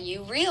it and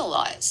you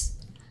realize,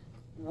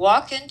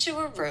 walk into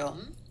a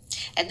room,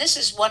 and this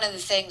is one of the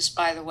things,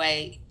 by the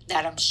way,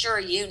 that I'm sure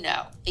you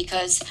know,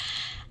 because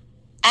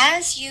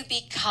as you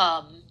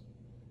become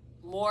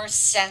more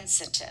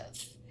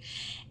sensitive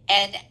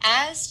and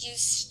as you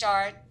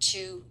start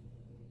to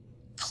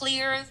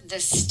clear the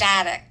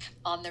static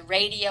on the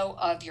radio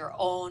of your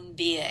own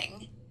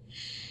being,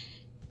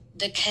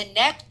 the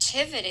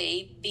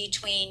connectivity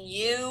between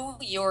you,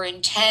 your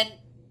intent,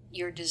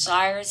 your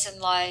desires in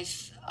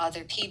life,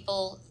 other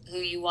people who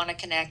you want to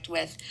connect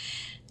with,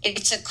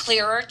 it's a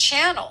clearer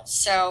channel.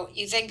 So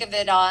you think of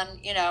it on,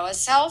 a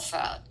cell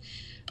phone.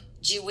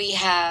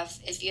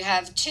 If you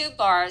have 2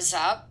 bars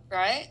up,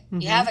 right?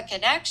 Mm-hmm. You have a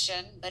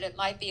connection, but it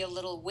might be a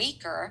little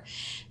weaker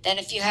than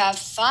if you have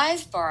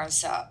 5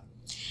 bars up.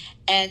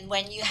 And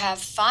when you have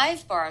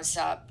 5 bars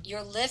up,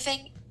 you're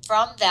living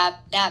from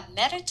that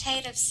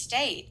meditative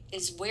state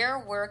is where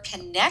we're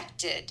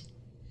connected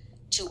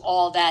to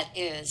all that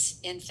is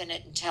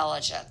infinite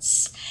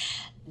intelligence.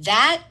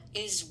 That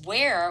is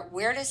where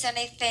does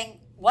anything,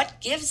 what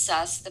gives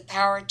us the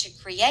power to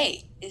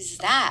create is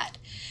that.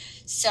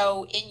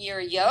 So in your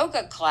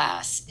yoga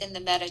class, in the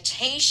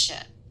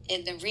meditation,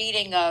 in the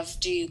reading of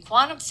Do You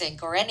Quantum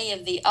Think, or any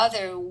of the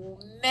other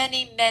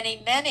many,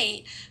 many,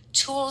 many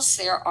tools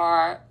there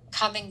are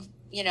coming,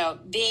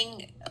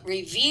 being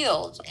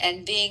revealed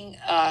and being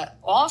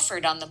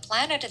offered on the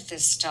planet at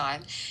this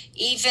time,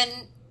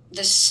 even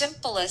the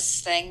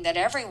simplest thing that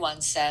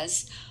everyone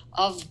says,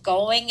 of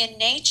going in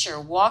nature,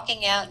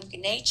 walking out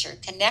in nature,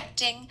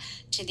 connecting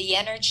to the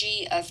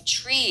energy of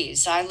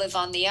trees. I live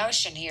on the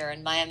ocean here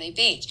in Miami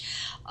Beach,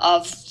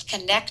 of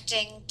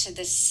connecting to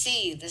the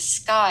sea, the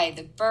sky,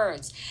 the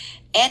birds,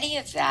 any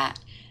of that,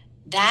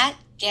 that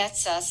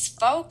gets us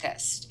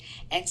focused.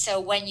 And so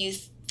when you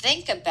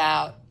think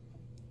about,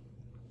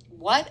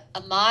 what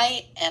am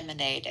I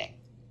emanating?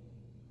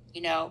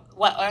 You know,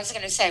 what I was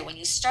going to say, when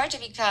you start to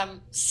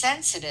become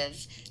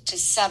sensitive to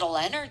subtle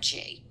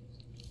energy,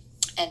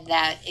 and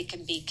that it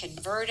can be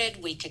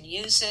converted, we can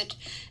use it.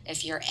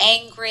 If you're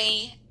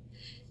angry,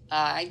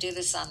 I do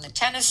this on the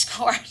tennis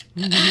court.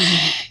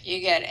 You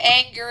get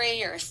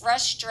angry or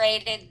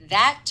frustrated,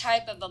 that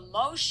type of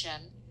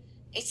emotion,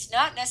 it's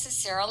not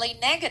necessarily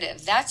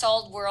negative. That's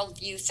old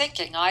worldview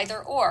thinking,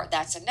 either or.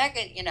 That's a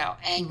negative, you know,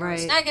 anger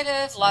is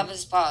negative, love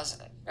is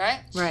positive,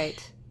 right?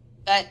 Right.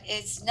 But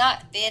it's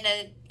not, in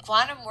a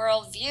quantum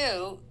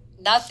worldview,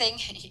 nothing,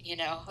 you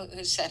know,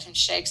 who said in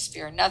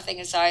Shakespeare, nothing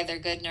is either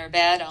good nor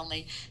bad,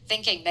 only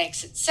thinking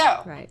makes it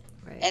so. Right.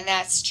 Right. And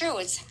that's true.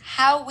 It's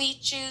how we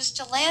choose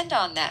to land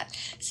on that.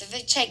 So if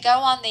we go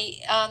on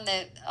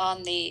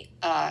the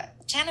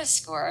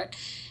tennis court,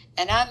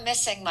 and I'm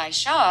missing my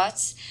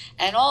shots,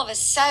 and all of a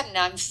sudden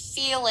I'm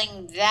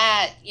feeling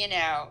that, you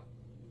know,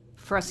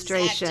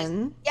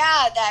 frustration.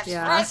 That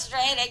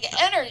frustrating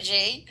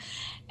energy,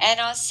 and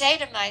I'll say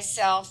to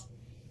myself,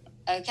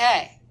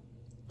 okay,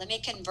 let me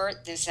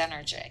convert this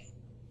energy.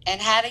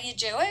 And how do you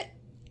do it?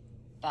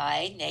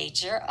 By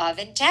nature of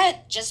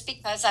intent. Just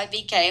because I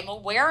became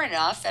aware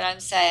enough and I'm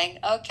saying,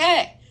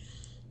 okay,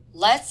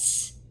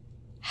 let's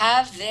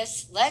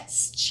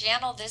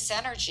channel this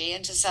energy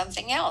into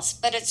something else.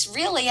 But it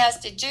really has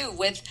to do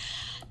with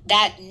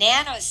that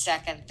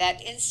nanosecond,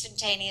 that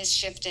instantaneous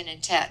shift in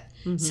intent.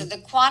 Mm-hmm. So the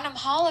quantum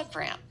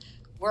hologram,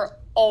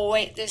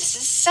 this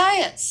is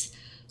science.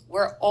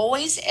 We're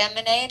always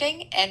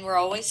emanating and we're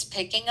always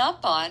picking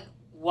up on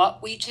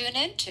what we tune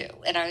into.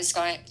 And I was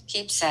going to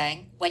keep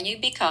saying, when you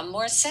become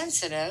more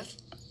sensitive,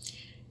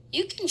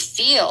 you can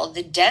feel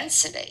the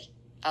density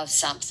of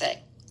something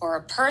or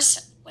a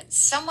person. When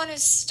someone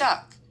is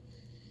stuck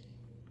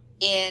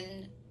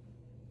in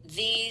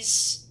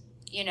these,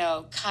 you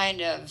know,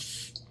 kind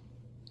of,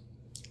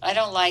 I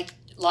don't like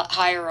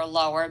higher or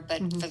lower,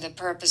 but for the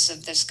purpose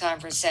of this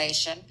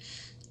conversation,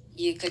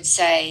 you could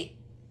say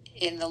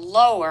in the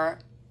lower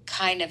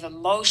kind of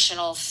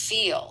emotional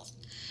field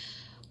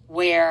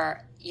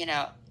where, you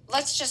know,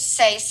 let's just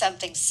say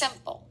something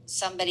simple,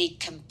 somebody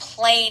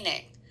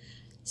complaining,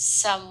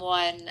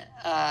 someone,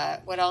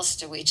 what else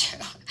do we do?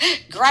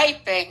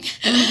 Griping.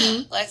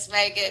 Let's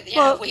make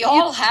it, we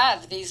all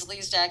have these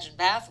least action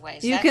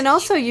pathways. You can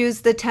also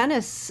use the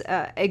tennis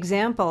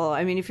example.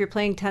 I mean, if you're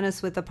playing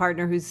tennis with a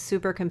partner who's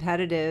super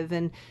competitive,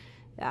 and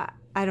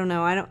I don't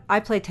know, I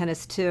play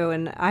tennis too,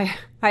 and I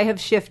have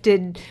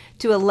shifted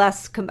to a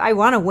less, I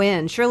want to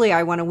win. Surely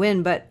I want to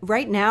win, but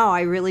right now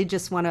I really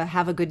just want to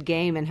have a good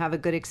game and have a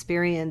good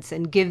experience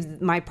and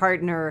give my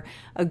partner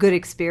a good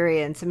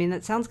experience. I mean,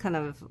 that sounds kind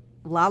of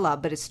la-la,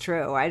 but it's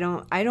true. I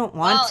don't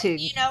want to.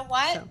 You know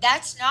what? So.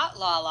 That's not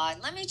la-la.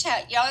 And let me tell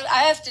you,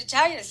 I have to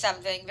tell you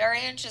something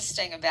very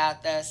interesting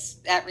about this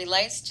that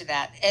relates to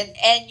that.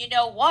 And you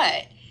know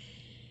what?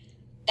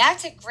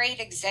 That's a great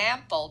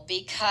example,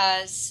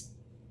 because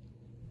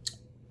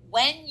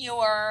when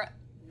you're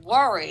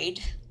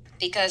worried,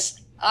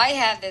 because I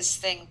have this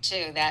thing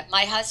too, that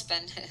my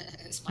husband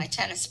is my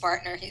tennis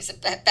partner. He's a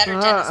better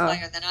tennis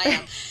player than I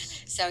am.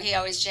 So he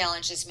always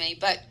challenges me.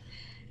 But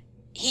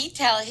he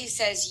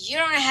says, you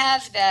don't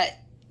have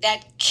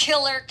that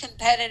killer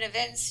competitive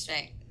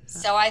instinct.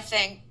 So I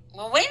think,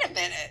 well, wait a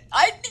minute,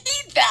 I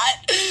need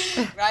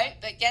that, right?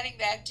 But getting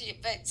back to you,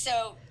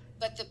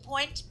 but the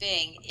point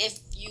being, if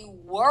you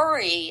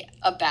worry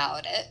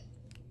about it,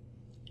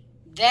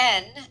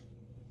 then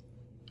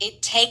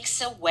it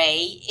takes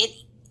away,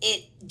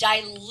 it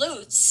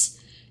dilutes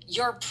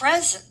your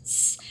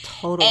presence.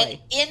 Totally. And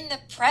in the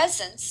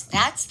presence,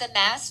 that's the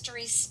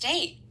mastery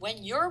state.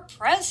 When you're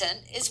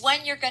present is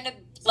when you're going to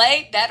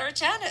play better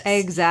tennis.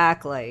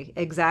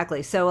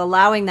 Exactly. So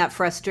allowing that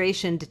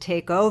frustration to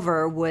take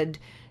over would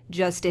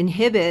just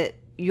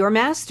inhibit your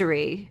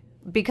mastery,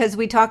 because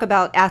we talk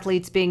about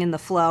athletes being in the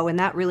flow, and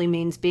that really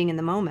means being in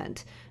the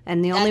moment.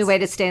 And the only way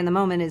to stay in the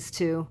moment is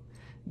to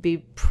be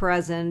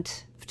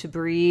present, to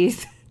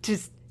breathe, to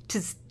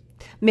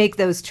make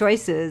those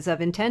choices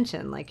of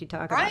intention, like you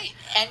talk about. Right,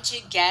 and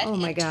to get,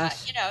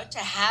 gosh, to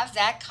have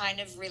that kind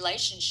of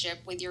relationship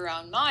with your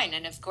own mind.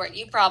 And of course,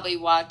 you probably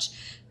watch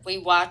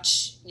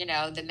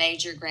the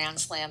major Grand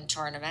Slam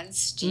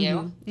tournaments. Do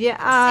you?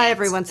 Yeah,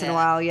 every once in a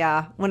while,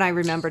 yeah, when I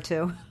remember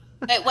to.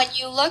 But when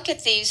you look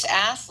at these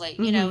athletes,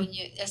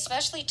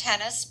 especially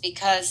tennis,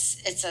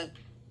 because it's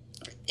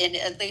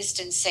at least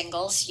in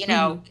singles,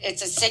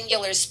 it's a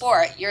singular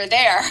sport. You're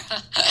there.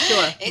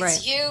 Sure.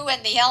 It's you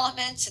and the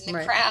elements and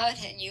the crowd,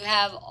 and you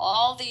have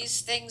all these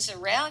things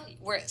around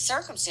where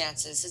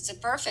circumstances. It's a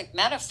perfect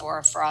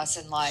metaphor for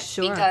us in life,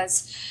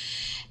 because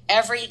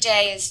every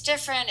day is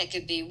different. It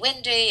could be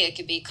windy, it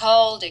could be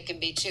cold, it could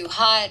be too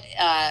hot.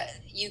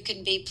 you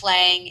can be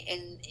playing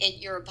in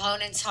your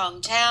opponent's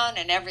hometown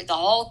and the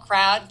whole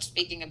crowd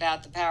speaking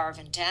about the power of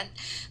intent.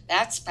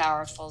 That's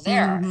powerful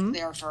there. Mm-hmm.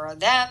 There for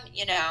them,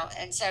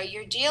 and so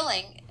you're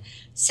dealing.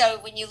 So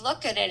when you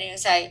look at it and you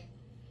say,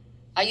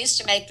 I used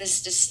to make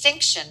this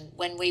distinction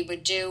when we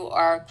would do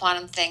our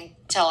Quantum Think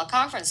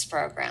teleconference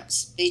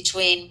programs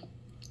between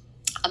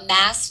a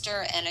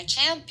master and a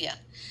champion.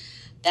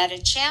 That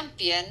a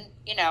champion,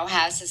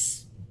 has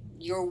this,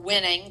 you're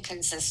winning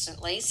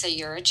consistently, so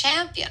you're a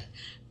champion.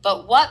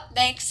 But what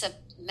makes a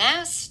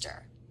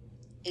master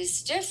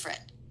is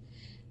different,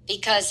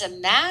 because a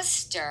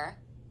master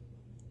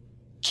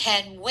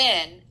can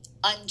win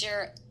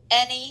under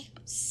any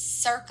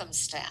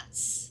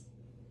circumstance,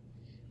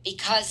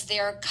 because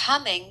they're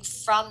coming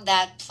from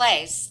that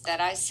place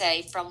that I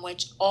say from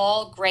which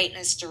all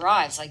greatness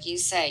derives. Like you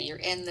say, you're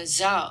in the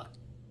zone.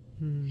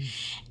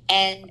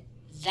 And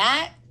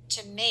that,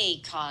 to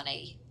me,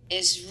 Connie,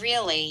 is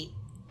really,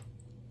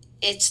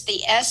 it's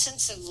the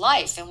essence of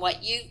life. And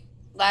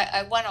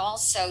I want to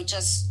also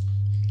just,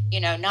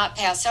 not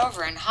pass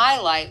over and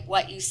highlight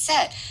what you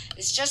said.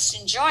 It's just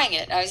enjoying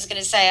it. I was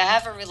going to say, I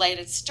have a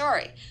related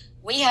story.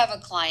 We have a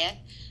client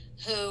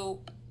who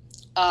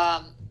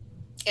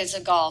is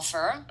a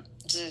golfer,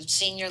 is a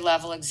senior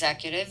level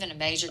executive in a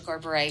major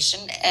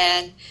corporation,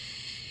 and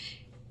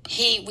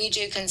we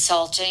do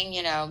consulting,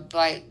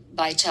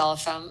 by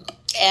telephone,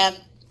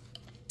 and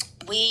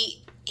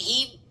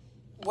he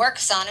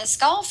works on his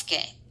golf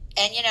game.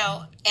 And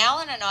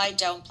Alan and I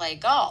don't play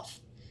golf,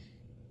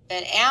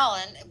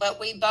 but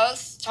we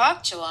both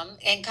talk to him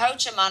and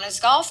coach him on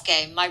his golf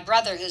game. My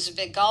brother, who's a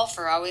big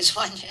golfer, always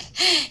wonders,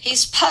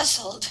 he's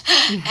puzzled.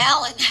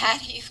 Alan, how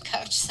do you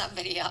coach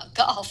somebody on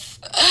golf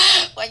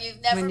when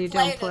you've never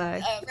played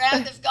a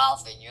round of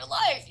golf in your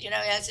life?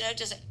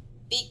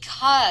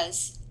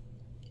 Because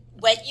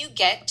when you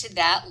get to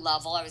that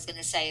level, I was going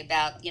to say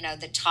about,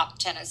 the top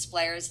tennis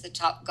players, the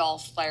top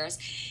golf players,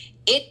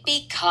 it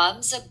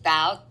becomes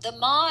about the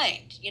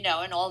mind,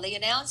 and all the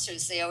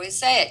announcers, they always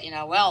say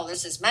it, well,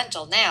 this is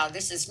mental now,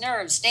 this is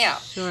nerves now.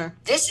 Sure.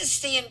 This is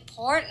the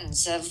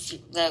importance of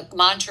the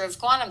mantra of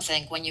Quantum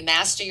Think. When you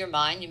master your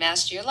mind, you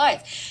master your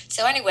life.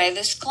 So anyway,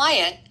 this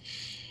client,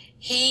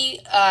 he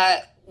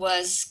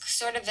was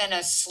sort of in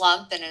a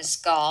slump in his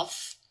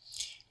golf.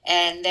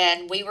 And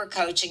then we were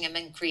coaching him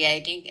and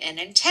creating an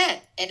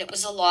intent. And it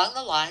was along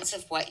the lines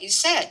of what you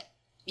said.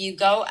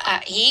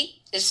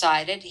 He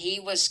decided he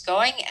was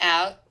going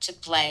out to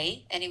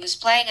play, and he was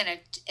playing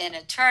in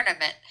a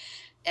tournament.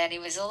 And he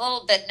was a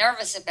little bit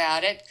nervous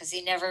about it because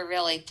he never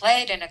really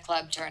played in a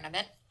club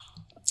tournament.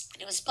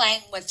 And he was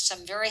playing with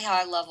some very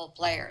high-level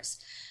players.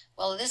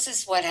 Well, this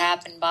is what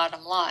happened,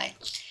 bottom line,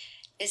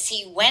 is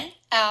he went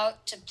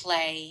out to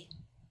play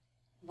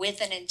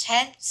with an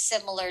intent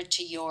similar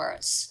to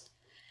yours.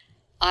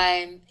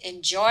 I'm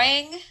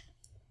enjoying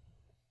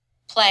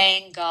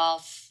playing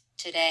golf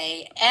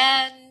today,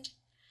 and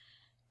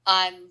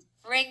I'm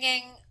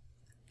bringing,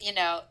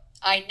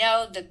 I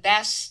know the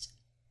best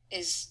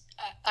is,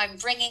 I'm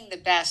bringing the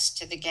best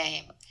to the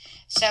game.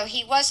 So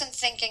he wasn't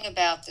thinking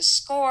about the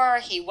score.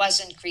 He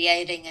wasn't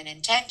creating an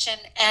intention,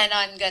 and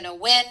I'm going to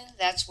win.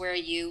 That's where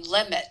you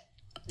limit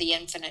the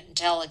infinite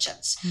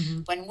intelligence.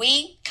 Mm-hmm. When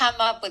we come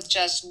up with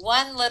just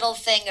one little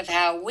thing of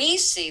how we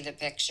see the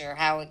picture,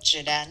 how it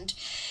should end,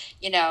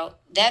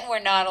 then we're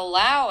not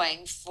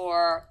allowing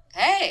for,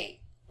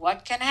 hey,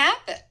 what can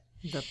happen?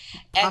 The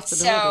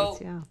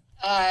possibilities,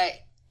 yeah.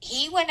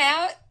 He went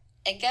out,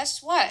 and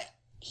guess what?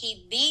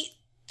 He beat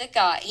the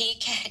guy. He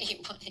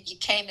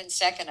came in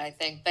second, I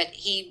think, but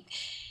he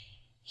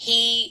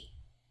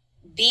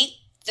beat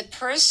the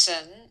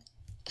person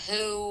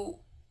who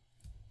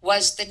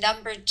was the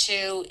number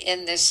 2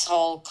 in this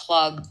whole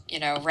club,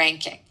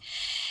 ranking.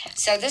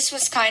 So this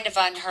was kind of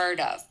unheard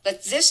of.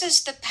 But this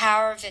is the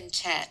power of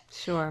intent.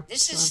 Sure.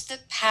 This is the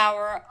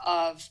power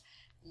of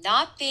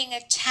not being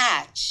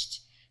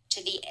attached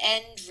to the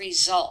end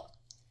result.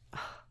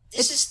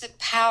 This is the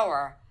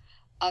power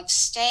of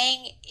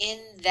staying in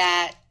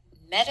that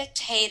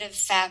meditative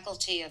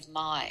faculty of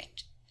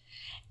mind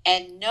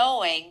and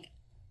knowing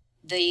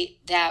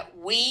that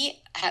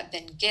we have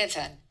been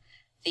given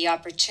the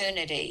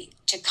opportunity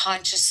to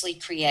consciously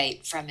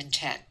create from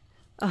intent.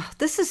 Oh,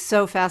 this is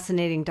so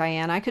fascinating,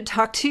 Diane. I could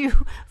talk to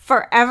you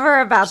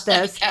forever about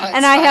this.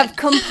 I have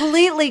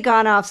completely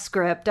gone off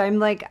script. I'm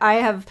like,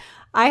 I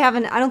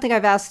don't think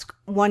I've asked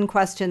one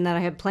question that I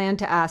had planned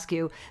to ask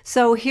you.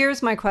 So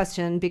here's my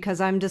question, because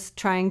I'm just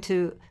trying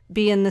to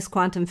be in this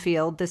quantum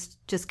field. This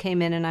just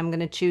came in and I'm going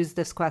to choose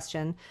this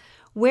question.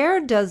 Where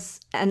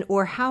does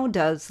or how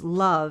does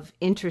love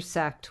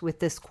intersect with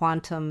this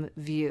quantum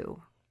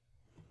view?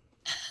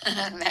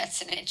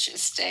 That's an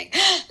interesting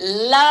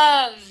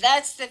love.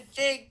 That's the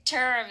big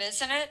term,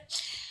 isn't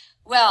it?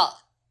 Well,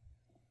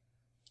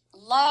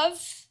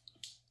 love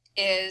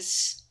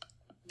is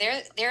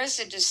there's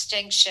a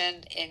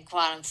distinction in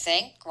Quantum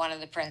Think, one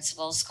of the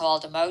principles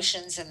called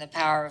emotions and the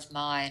power of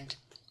mind.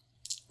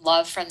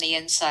 Love from the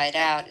inside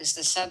out is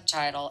the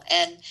subtitle.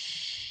 And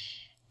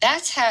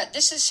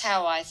this is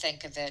how I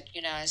think of it.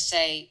 I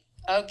say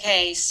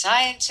okay,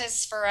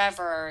 scientists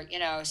forever,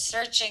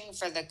 searching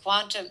for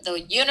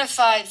the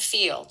unified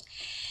field.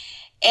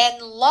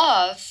 And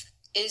love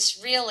is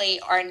really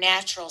our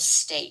natural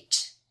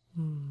state.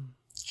 Mm.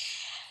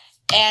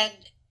 And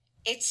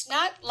it's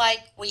not like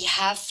we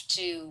have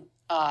to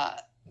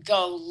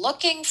go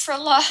looking for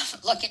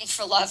love, looking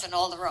for love in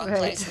all the wrong Right.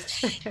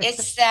 places.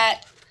 It's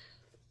that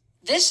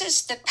this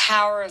is the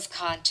power of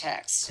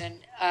context.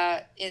 And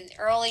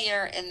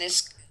earlier in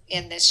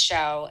this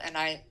show, and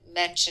I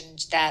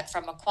mentioned that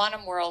from a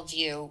quantum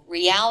worldview,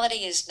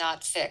 reality is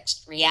not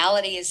fixed.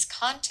 Reality is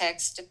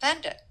context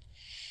dependent.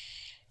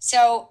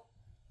 So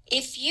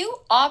if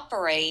you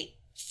operate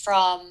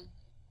from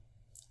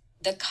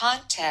the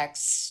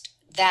context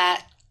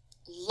that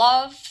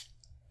love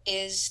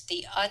is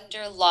the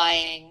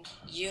underlying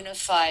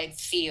unified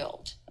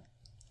field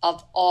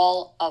of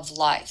all of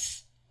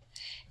life,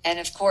 and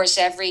of course,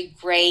 every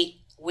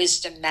great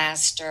wisdom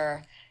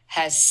master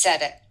has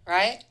said it,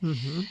 right?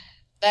 Mm-hmm.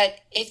 But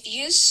if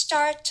you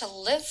start to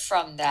live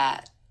from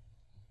that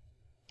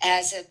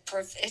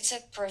it's a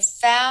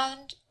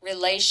profound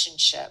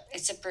relationship.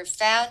 It's a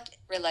profound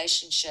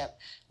relationship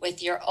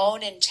with your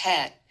own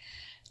intent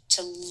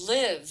to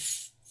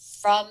live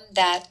from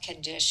that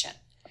condition,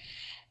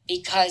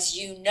 because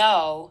you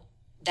know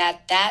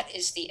that that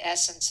is the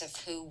essence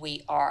of who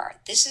we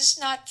are. This is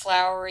not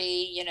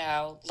flowery,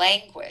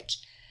 language.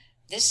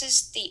 This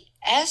is the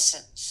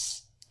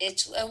essence.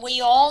 And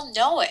we all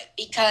know it,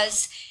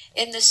 because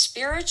in the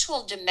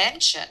spiritual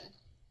dimension,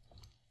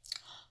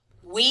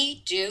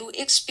 we do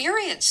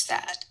experience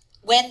that.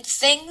 When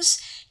things,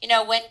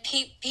 when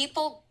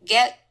people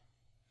get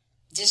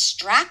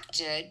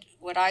distracted,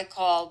 what I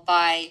call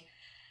by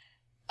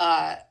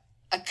a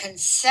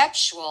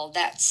conceptual,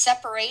 that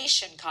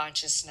separation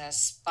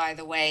consciousness, by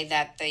the way,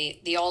 that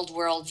the old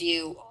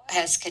worldview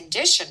has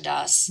conditioned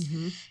us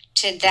Mm-hmm.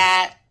 to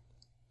that,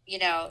 in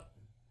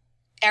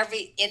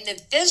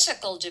the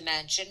physical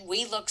dimension,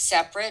 we look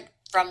separate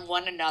from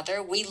one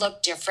another. We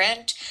look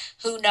different.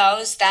 Who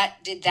knows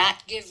did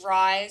that give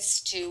rise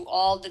to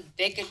all the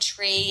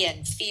bigotry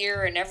and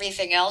fear and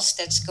everything else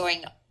that's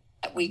going,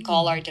 we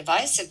call our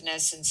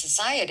divisiveness in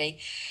society?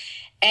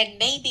 And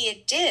maybe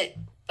it did,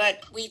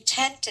 but we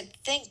tend to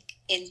think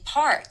in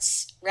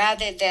parts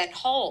rather than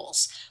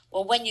wholes.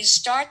 Well, when you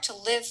start to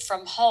live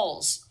from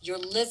wholes, you're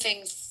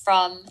living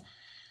from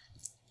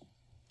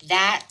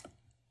that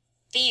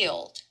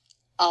field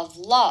of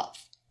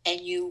love,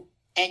 and you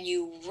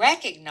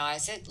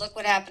recognize it. Look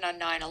what happened on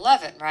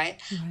 9/11, right?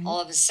 All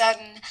of a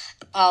sudden,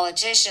 the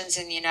politicians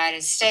in the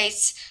United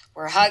States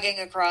were hugging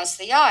across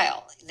the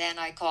aisle. Then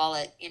I call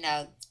it,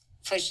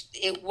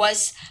 it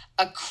was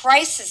a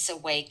crisis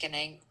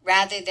awakening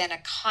rather than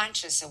a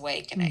conscious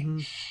awakening.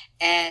 Mm-hmm.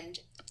 And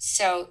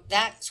so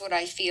that's what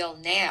I feel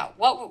now.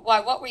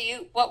 What were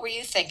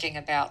you thinking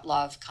about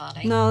love,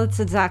 Connie? No, that's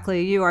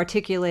exactly, you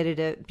articulated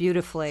it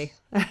beautifully.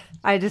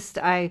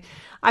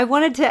 I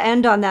wanted to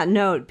end on that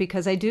note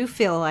because I do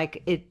feel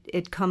like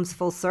it comes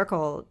full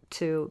circle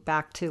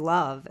back to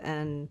love.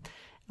 And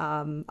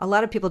a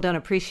lot of people don't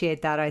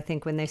appreciate that, I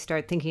think, when they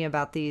start thinking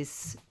about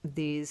these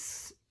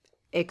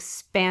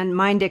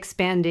mind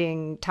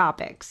expanding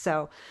topics.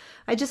 So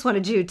I just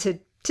wanted you to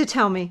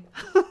tell me.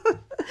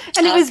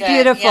 And it was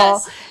beautiful.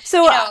 Yes.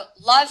 So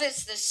love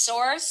is the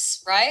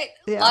source, right?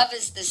 Yeah. Love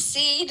is the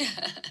seed,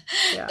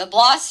 Yeah. the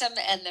blossom,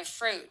 and the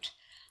fruit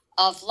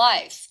of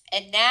life.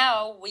 And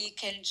now we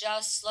can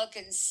just look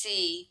and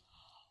see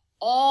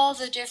all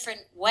the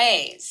different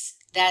ways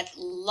that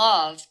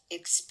love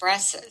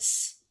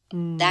expresses.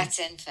 That's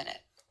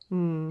infinite.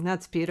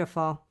 That's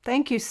beautiful.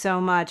 Thank you so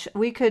much.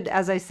 We could,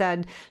 as I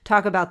said,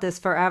 talk about this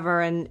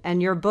forever.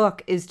 And your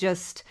book is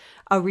just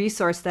a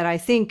resource that I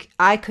think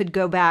I could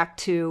go back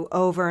to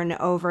over and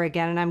over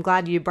again. And I'm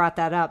glad you brought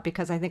that up,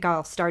 because I think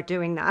I'll start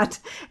doing that.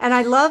 And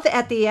I love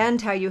at the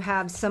end how you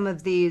have some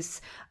of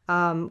these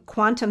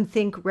quantum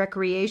think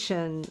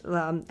recreation,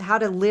 how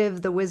to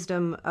live the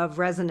wisdom of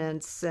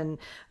resonance. And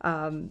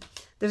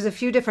there's a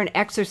few different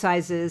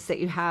exercises that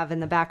you have in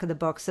the back of the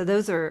book. So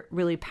those are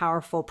really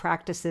powerful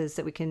practices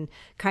that we can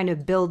kind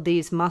of build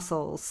these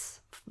muscles.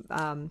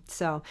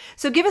 So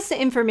give us the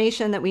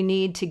information that we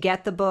need to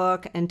get the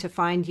book and to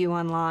find you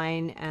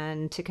online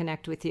and to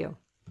connect with you.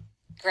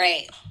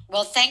 Great.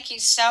 Well, thank you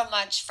so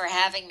much for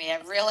having me.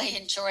 I really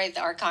enjoyed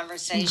our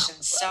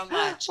conversation so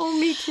much. Oh,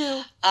 me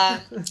too.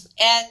 And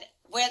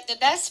the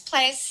best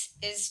place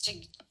is to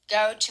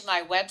go to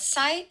my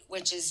website,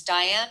 which is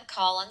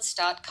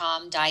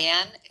DianeCollins.com.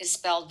 Diane is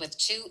spelled with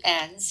two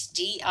N's,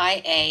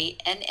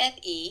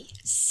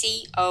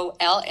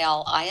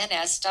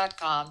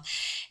 DianneCollins.com.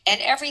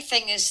 And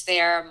everything is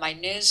there. My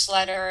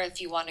newsletter, if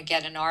you want to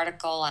get an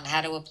article on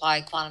how to apply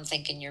quantum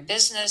thinking in your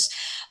business.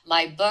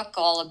 My book,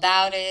 all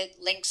about it.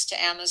 Links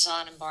to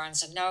Amazon and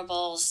Barnes &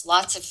 Nobles.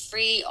 Lots of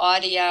free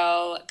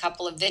audio, a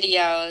couple of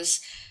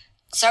videos.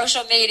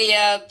 Social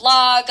media,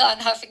 blog on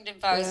Huffington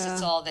Post,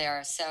 It's all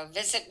there. So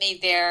visit me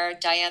there,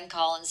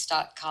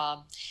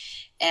 DianeCollins.com.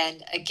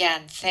 And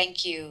again,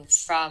 thank you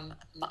from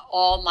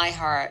all my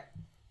heart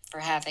for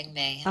having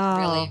me. Oh,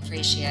 really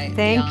appreciate the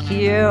thank honor.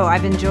 you.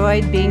 I've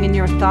enjoyed being in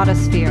your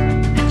thoughtosphere.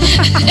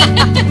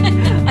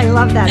 I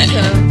love that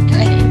term.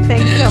 Great.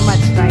 Thanks so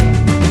much,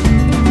 Diane.